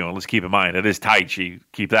Suzuki going. Let's keep in mind. It is Taichi.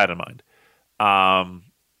 Keep that in mind.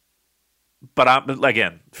 But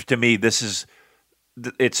again, to me, it's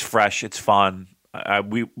fresh. It's fun.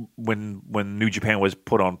 When New Japan was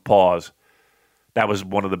put on pause, that was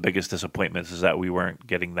one of the biggest disappointments, is that we weren't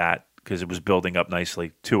getting that, because it was building up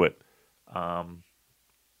nicely to it.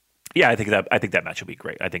 Yeah, I think that match will be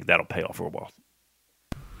great. I think that'll pay off for a while.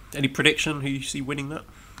 Any prediction who you see winning that?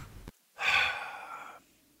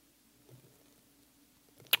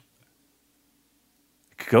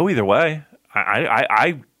 It could go either way.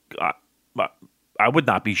 I would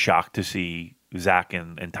not be shocked to see Zack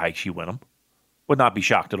and Taichi win them. Would not be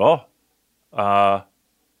shocked at all.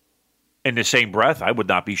 In the same breath, I would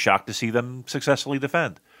not be shocked to see them successfully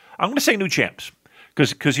defend. I'm going to say new champs.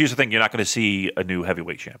 Because here's the thing, you're not going to see a new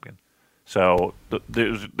heavyweight champion. So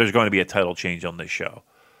there's going to be a title change on this show.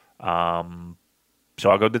 So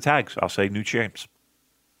I'll go to the tags. I'll say new champs.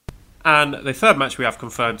 And the third match we have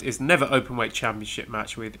confirmed is Never Openweight Championship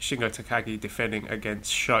match with Shingo Takagi defending against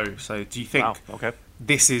Sho. So do you think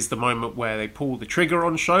this is the moment where they pull the trigger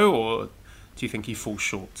on Sho, or do you think he falls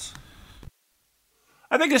short?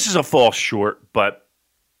 I think this is a fall short, but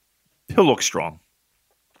he'll look strong.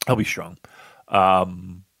 He'll be strong. But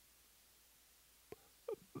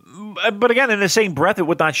again, in the same breath, it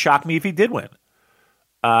would not shock me if he did win.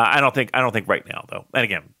 I don't think right now, though. And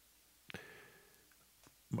again,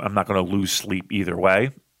 I'm not going to lose sleep either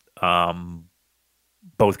way.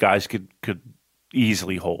 Both guys could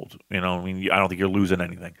easily hold. I don't think you're losing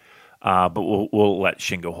anything. But we'll let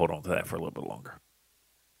Shingo hold on to that for a little bit longer.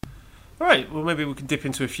 All right, well, maybe we can dip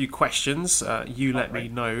into a few questions. You let me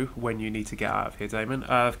know when you need to get out of here, Damon.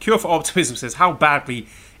 Cure for Optimism says, how badly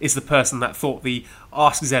is the person that thought the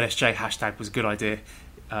Ask ZSJ hashtag was a good idea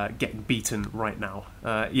getting beaten right now?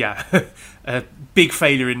 Yeah, a big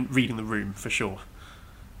failure in reading the room, for sure.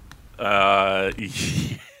 Yes.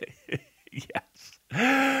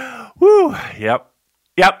 Woo. Yep.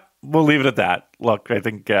 We'll leave it at that. Look, I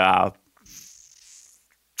think, yep.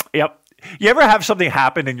 You ever have something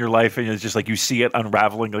happen in your life and it's just like you see it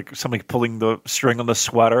unraveling, like somebody pulling the string on the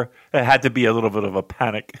sweater? It had to be a little bit of a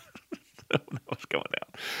panic. I don't know what's going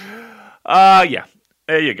down. Yeah,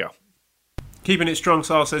 there you go. Keeping it strong,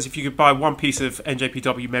 Sal says, if you could buy one piece of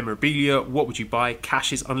NJPW memorabilia, what would you buy?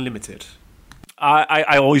 Cash is unlimited.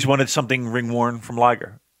 I always wanted something ring-worn from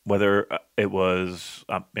Liger, whether it was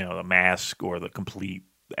the mask or the complete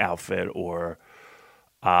outfit or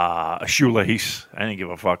a shoelace. I didn't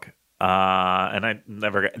give a fuck. And I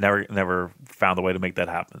never found a way to make that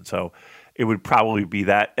happen. So it would probably be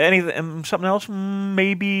that. Anything, something else,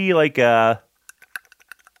 maybe like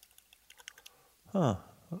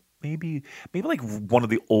maybe like one of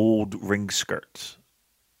the old ring skirts.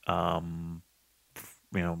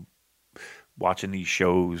 Watching these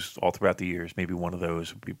shows all throughout the years, maybe one of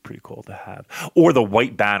those would be pretty cool to have. Or the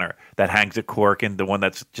white banner that hangs at Corkin, the one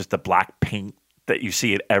that's just the black paint that you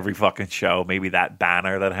see at every fucking show. Maybe that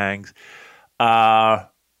banner that hangs.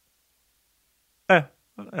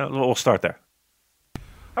 We'll start there.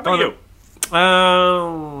 How about you?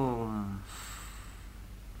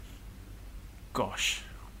 Gosh.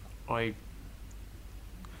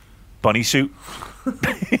 Bunny suit?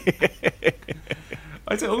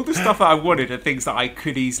 I said all the stuff that I wanted are things that I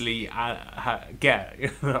could easily get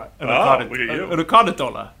an Okada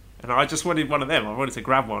dollar. And I just wanted one of them. I wanted to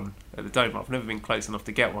grab one at the Dome. I've never been close enough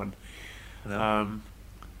to get one. No.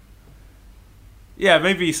 Yeah,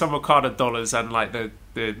 maybe some Okada dollars and like the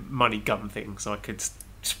money gun thing, so I could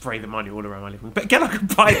spray the money all around my living room. But again, I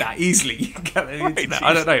could buy that easily.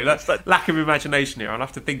 I don't know. That's lack of imagination here. I'll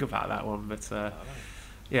have to think about that one. But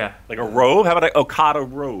yeah, like a robe. How about an Okada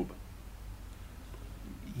robe?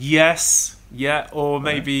 Yes. Yeah. Or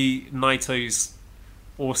maybe Naito's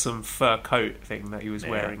awesome fur coat thing that he was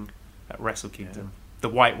wearing at Wrestle Kingdom, the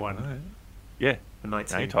white one. Right. Yeah, the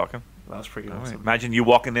night. Now you're talking. That was pretty awesome. Right. Imagine you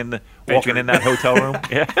walking in that hotel room.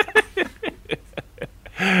 Yeah,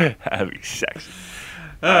 that'd be sexy.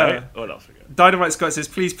 Right. What else we got? Dynamite Scott says,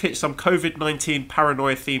 please pitch some COVID-19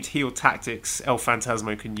 paranoia themed heel tactics El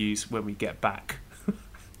Phantasmo can use when we get back.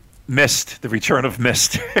 Mist, the return of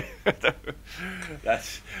Mist.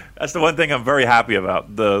 That's the one thing I'm very happy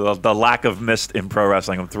about. The lack of Mist in pro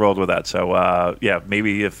wrestling. I'm thrilled with that. So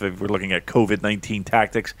maybe if we're looking at COVID-19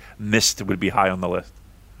 tactics, Mist would be high on the list.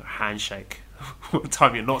 A handshake. What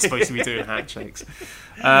time you're not supposed to be doing handshakes.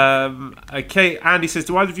 Okay, Andy says,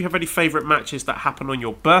 do either of you have any favourite matches that happen on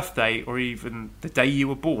your birthday or even the day you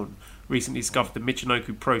were born? Recently discovered the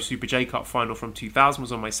Michinoku Pro Super J-Cup final from 2000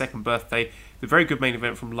 was on my second birthday. The very good main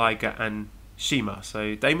event from Liger and Shima.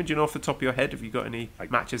 So, Damon, do you know off the top of your head, have you got any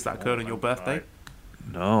matches that occurred on your birthday?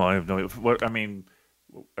 No, I have no idea.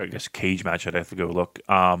 I guess cage match, I'd have to go look.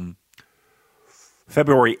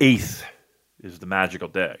 February 8th is the magical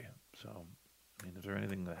day. So, is there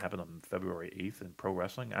anything that happened on February 8th in pro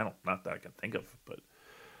wrestling? Not that I can think of, but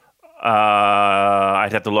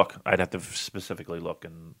I'd have to look. I'd have to specifically look,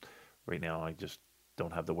 and right now I just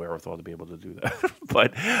don't have the wherewithal to be able to do that.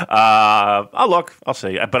 But I'll look. I'll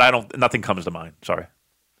see. But nothing comes to mind. Sorry.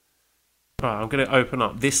 Right, I'm going to open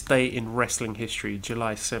up this day in wrestling history,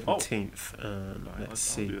 July 17th. Let's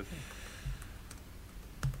see.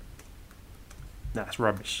 That's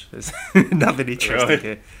rubbish. There's nothing interesting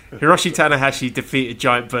here. Hiroshi Tanahashi defeated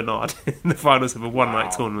Giant Bernard in the finals of a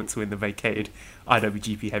one-night tournament to win the vacated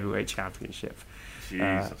IWGP Heavyweight Championship.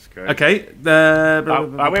 Jesus Christ. Okay. Wait.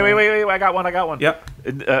 I got one. Yep.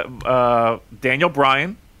 Daniel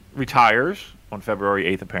Bryan retires on February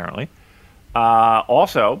 8th, apparently.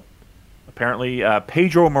 Also, apparently,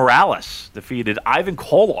 Pedro Morales defeated Ivan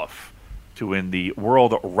Koloff to win the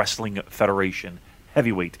World Wrestling Federation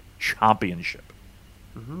Heavyweight Championship.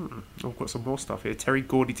 Mm-hmm. I've got some more stuff here. Terry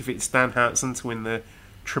Gordy defeated Stan Hansen to win the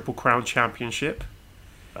Triple Crown Championship.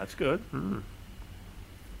 That's good.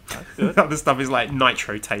 That's good. Other stuff is like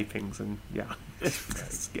Nitro tapings and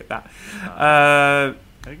let's get that.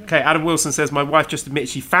 Okay, Adam Wilson says, my wife just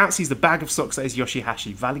admits she fancies the bag of socks that is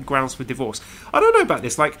Yoshihashi. Valid grounds for divorce. I don't know about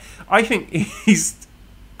this. Like, I think he's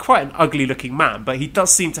quite an ugly looking man, but he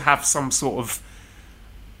does seem to have some sort of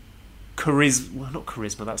charisma. Well, not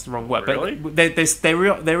charisma, that's the wrong word. Really? But there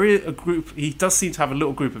is a group. He does seem to have a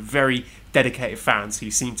little group of very dedicated fans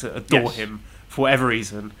who seem to adore him for whatever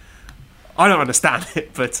reason. I don't understand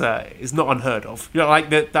it, but it's not unheard of. You know, like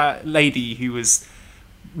that lady who was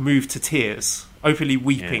moved to tears, openly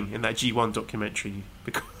weeping in that G1 documentary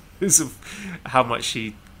because of how much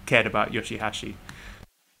she cared about Yoshihashi.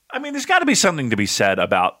 I mean, there's got to be something to be said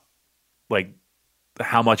about like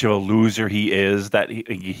how much of a loser he is, that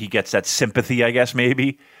he gets that sympathy, I guess,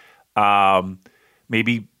 maybe.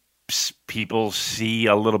 Maybe people see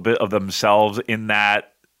a little bit of themselves in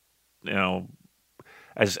that, you know,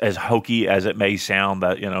 as hokey as it may sound,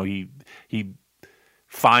 that, you know, he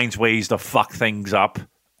finds ways to fuck things up,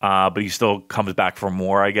 but he still comes back for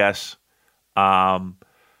more, I guess. I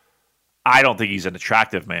don't think he's an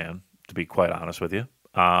attractive man, to be quite honest with you.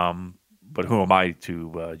 But who am I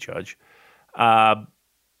to judge?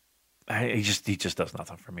 He just does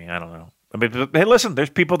nothing for me. I don't know. I mean, hey, listen, there's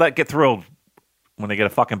people that get thrilled when they get a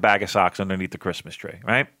fucking bag of socks underneath the Christmas tree,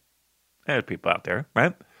 right? There's people out there,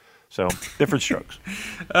 right? So, different strokes.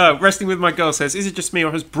 Wrestling with My Girl says, is it just me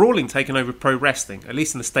or has brawling taken over pro wrestling? At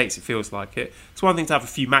least in the States, it feels like it. It's one thing to have a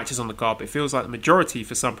few matches on the card, but it feels like the majority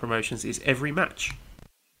for some promotions is every match.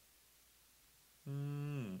 I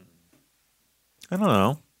don't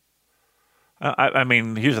know. I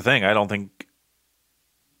mean, here's the thing. I don't think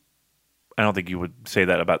you would say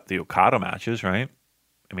that about the Okada matches, right?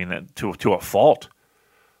 I mean, to a fault.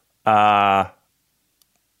 I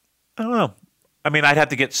don't know. I mean, I'd have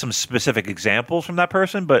to get some specific examples from that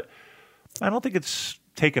person, but I don't think it's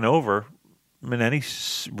taken over in any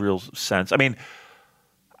real sense. I mean,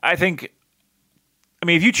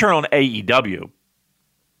 if you turn on AEW,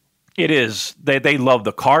 it is they love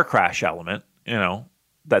the car crash element. You know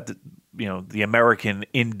that the American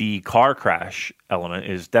indie car crash element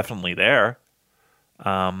is definitely there.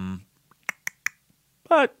 But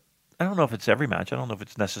I don't know if it's every match. I don't know if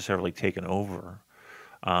it's necessarily taken over.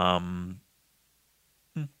 I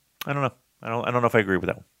don't know. I don't know if I agree with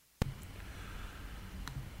that one.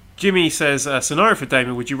 Jimmy says, scenario for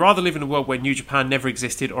Damon, would you rather live in a world where New Japan never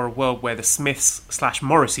existed or a world where the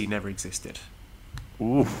Smiths/Morrissey never existed?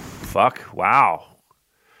 Ooh, fuck. Wow.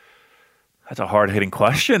 That's a hard-hitting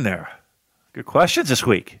question there. Good questions this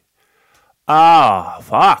week.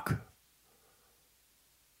 Fuck.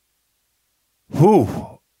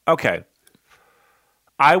 Whew. Okay.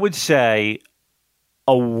 I would say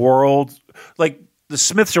a world... Like, the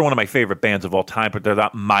Smiths are one of my favorite bands of all time, but they're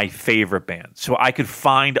not my favorite band. So I could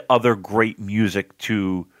find other great music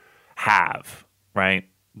to have, right?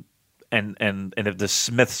 And if the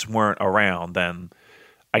Smiths weren't around, then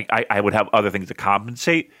I would have other things to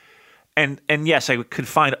compensate. And yes, I could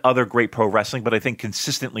find other great pro wrestling, but I think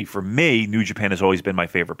consistently for me, New Japan has always been my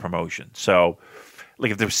favorite promotion. So,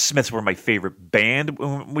 like, if the Smiths were my favorite band,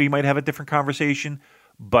 we might have a different conversation,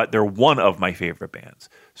 but they're one of my favorite bands.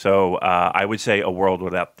 So I would say a world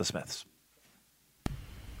without the Smiths.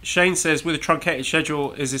 Shane says, with a truncated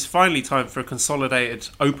schedule, is this finally time for a consolidated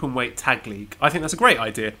open-weight tag league? I think that's a great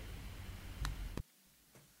idea.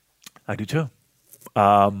 I do too.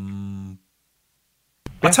 I'll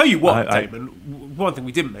tell you what, Damon, one thing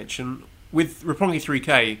we didn't mention, with Roppongi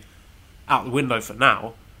 3K out the window for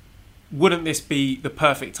now, wouldn't this be the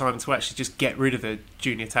perfect time to actually just get rid of the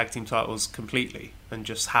junior tag team titles completely and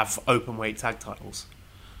just have open weight tag titles?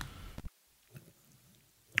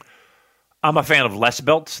 I'm a fan of less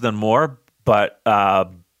belts than more, but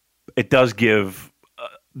it does give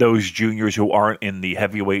those juniors who aren't in the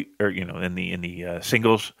heavyweight or in the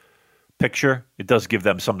singles picture, it does give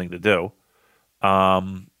them something to do. But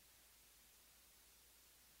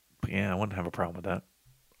yeah, I wouldn't have a problem with that.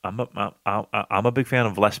 I'm a big fan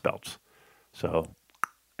of less belts. So,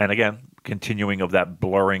 and again, continuing of that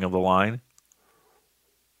blurring of the line,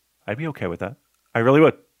 I'd be okay with that. I really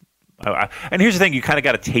would. And here's the thing: you kind of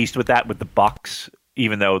got a taste with that with the Bucks,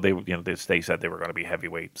 even though they said they were going to be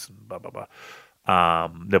heavyweights and blah blah blah.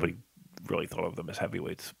 Nobody really thought of them as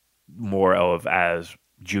heavyweights, more of as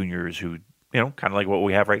juniors who, kind of like what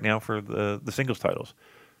we have right now for the singles titles.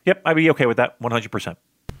 Yep, I'd be okay with that 100%.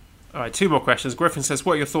 All right, two more questions. Griffin says,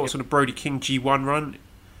 what are your thoughts on the Brody King G1 run?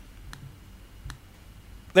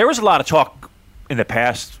 There was a lot of talk in the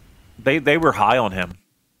past. They were high on him.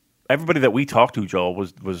 Everybody that we talked to, Joel,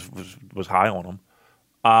 was high on him.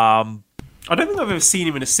 I don't think I've ever seen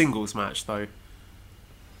him in a singles match, though.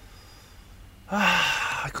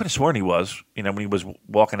 I could have sworn he was. When he was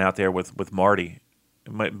walking out there with Marty.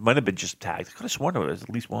 It might have been just tagged. I could have sworn there was at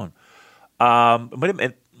least one. It might have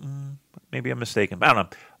been, maybe I'm mistaken. I don't know.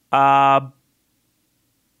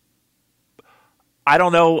 I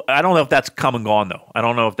don't know. I don't know if that's come and gone, though. I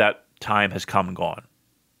don't know if that time has come and gone.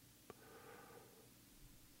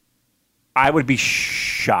 I would be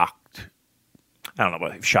shocked. I don't know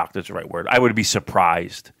if shocked is the right word. I would be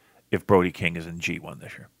surprised if Brody King is in G1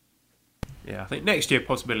 this year. Yeah, I think next year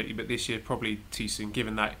possibility, but this year probably too soon,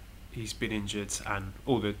 given that he's been injured and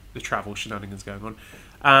all the travel shenanigans going on.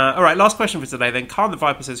 All right, last question for today then. Khan the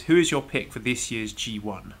Viper says, who is your pick for this year's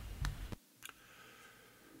G1?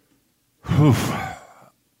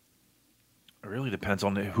 It really depends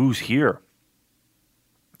on who's here.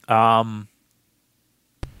 I'm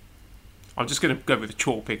just going to go with a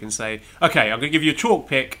chalk pick and say, okay, I'm going to give you a chalk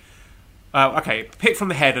pick. Okay, pick from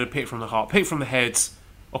the head and a pick from the heart. Pick from the head,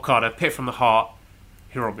 Okada. Pick from the heart,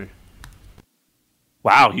 Hiromu.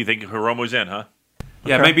 Wow, you think Hiromu's in, huh?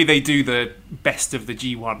 Yeah, Okay. maybe they do the best of the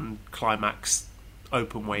G1 climax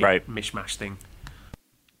open weight mishmash thing.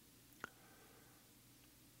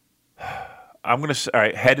 I'm going to say, all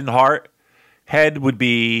right, head and heart. Head would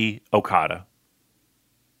be Okada.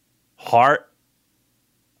 Heart,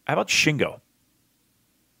 how about Shingo?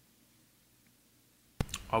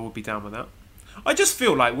 I would be down with that. I just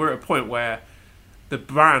feel like we're at a point where the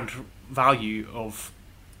brand value of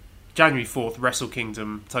January 4th, Wrestle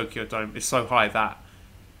Kingdom, Tokyo Dome is so high that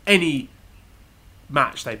any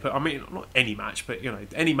match they put, I mean, not any match, but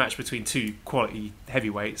any match between two quality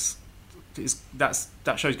heavyweights, that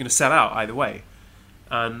show's going to sell out either way.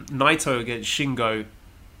 And Naito against Shingo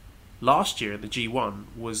last year in the G1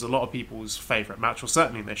 was a lot of people's favourite match, or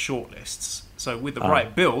certainly in their shortlists. So with the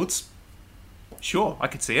right builds, sure, I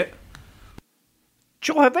could see it.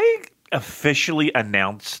 Joel, have they officially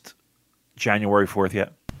announced January 4th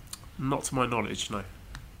yet? Not to my knowledge, no.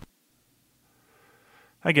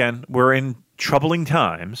 Again, we're in troubling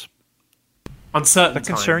times. Uncertain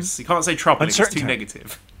concern? times. You can't say troubling, it's too time.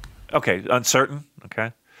 negative. Okay, uncertain.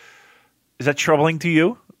 Okay. Is that troubling to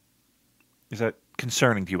you? Is that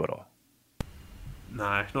concerning to you at all?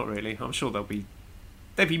 No, not really. I'm sure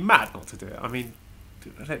they'd be mad not to do it. I mean,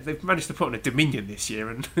 they've managed to put on a Dominion this year,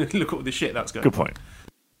 and look at all the shit that's going on. Good point.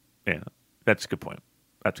 Yeah, that's a good point.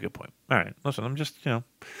 That's a good point. All right, listen, I'm just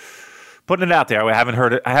putting it out there. I haven't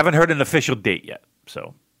heard an official date yet,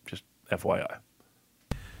 so just FYI.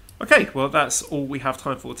 Okay, well, that's all we have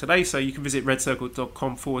time for today. So you can visit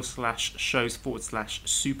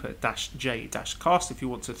redcircle.com/shows/super-j-cast if you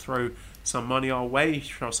want to throw some money our way,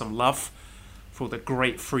 show some love for the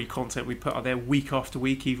great free content we put out there week after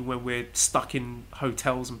week, even when we're stuck in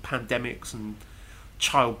hotels and pandemics and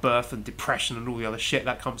childbirth and depression and all the other shit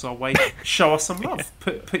that comes our way. Show us some love.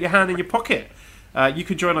 Put your hand in your pocket. You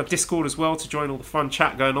can join our Discord as well to join all the fun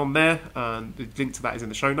chat going on there. The link to that is in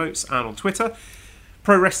the show notes and on Twitter.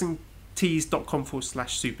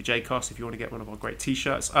 ProWrestlingTees.com/SuperJcast if you want to get one of our great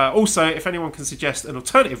t-shirts. Also, if anyone can suggest an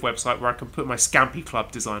alternative website where I can put my Scampy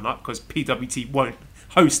Club design up, because PWT won't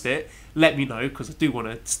host it, let me know, because I do want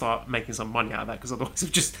to start making some money out of that, because otherwise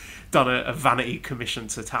I've just done a vanity commission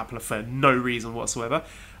to Tapler for no reason whatsoever.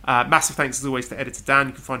 Massive thanks as always to editor Dan.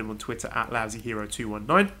 You can find him on Twitter at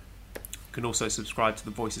LousyHero219. You can also subscribe to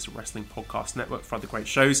the Voices of Wrestling podcast network for other great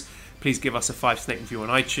shows. Please give us a 5-snake review on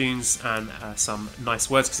iTunes and some nice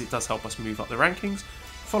words, because it does help us move up the rankings.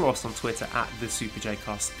 Follow us on Twitter at the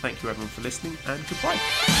SuperJcast. Thank you everyone for listening, and goodbye.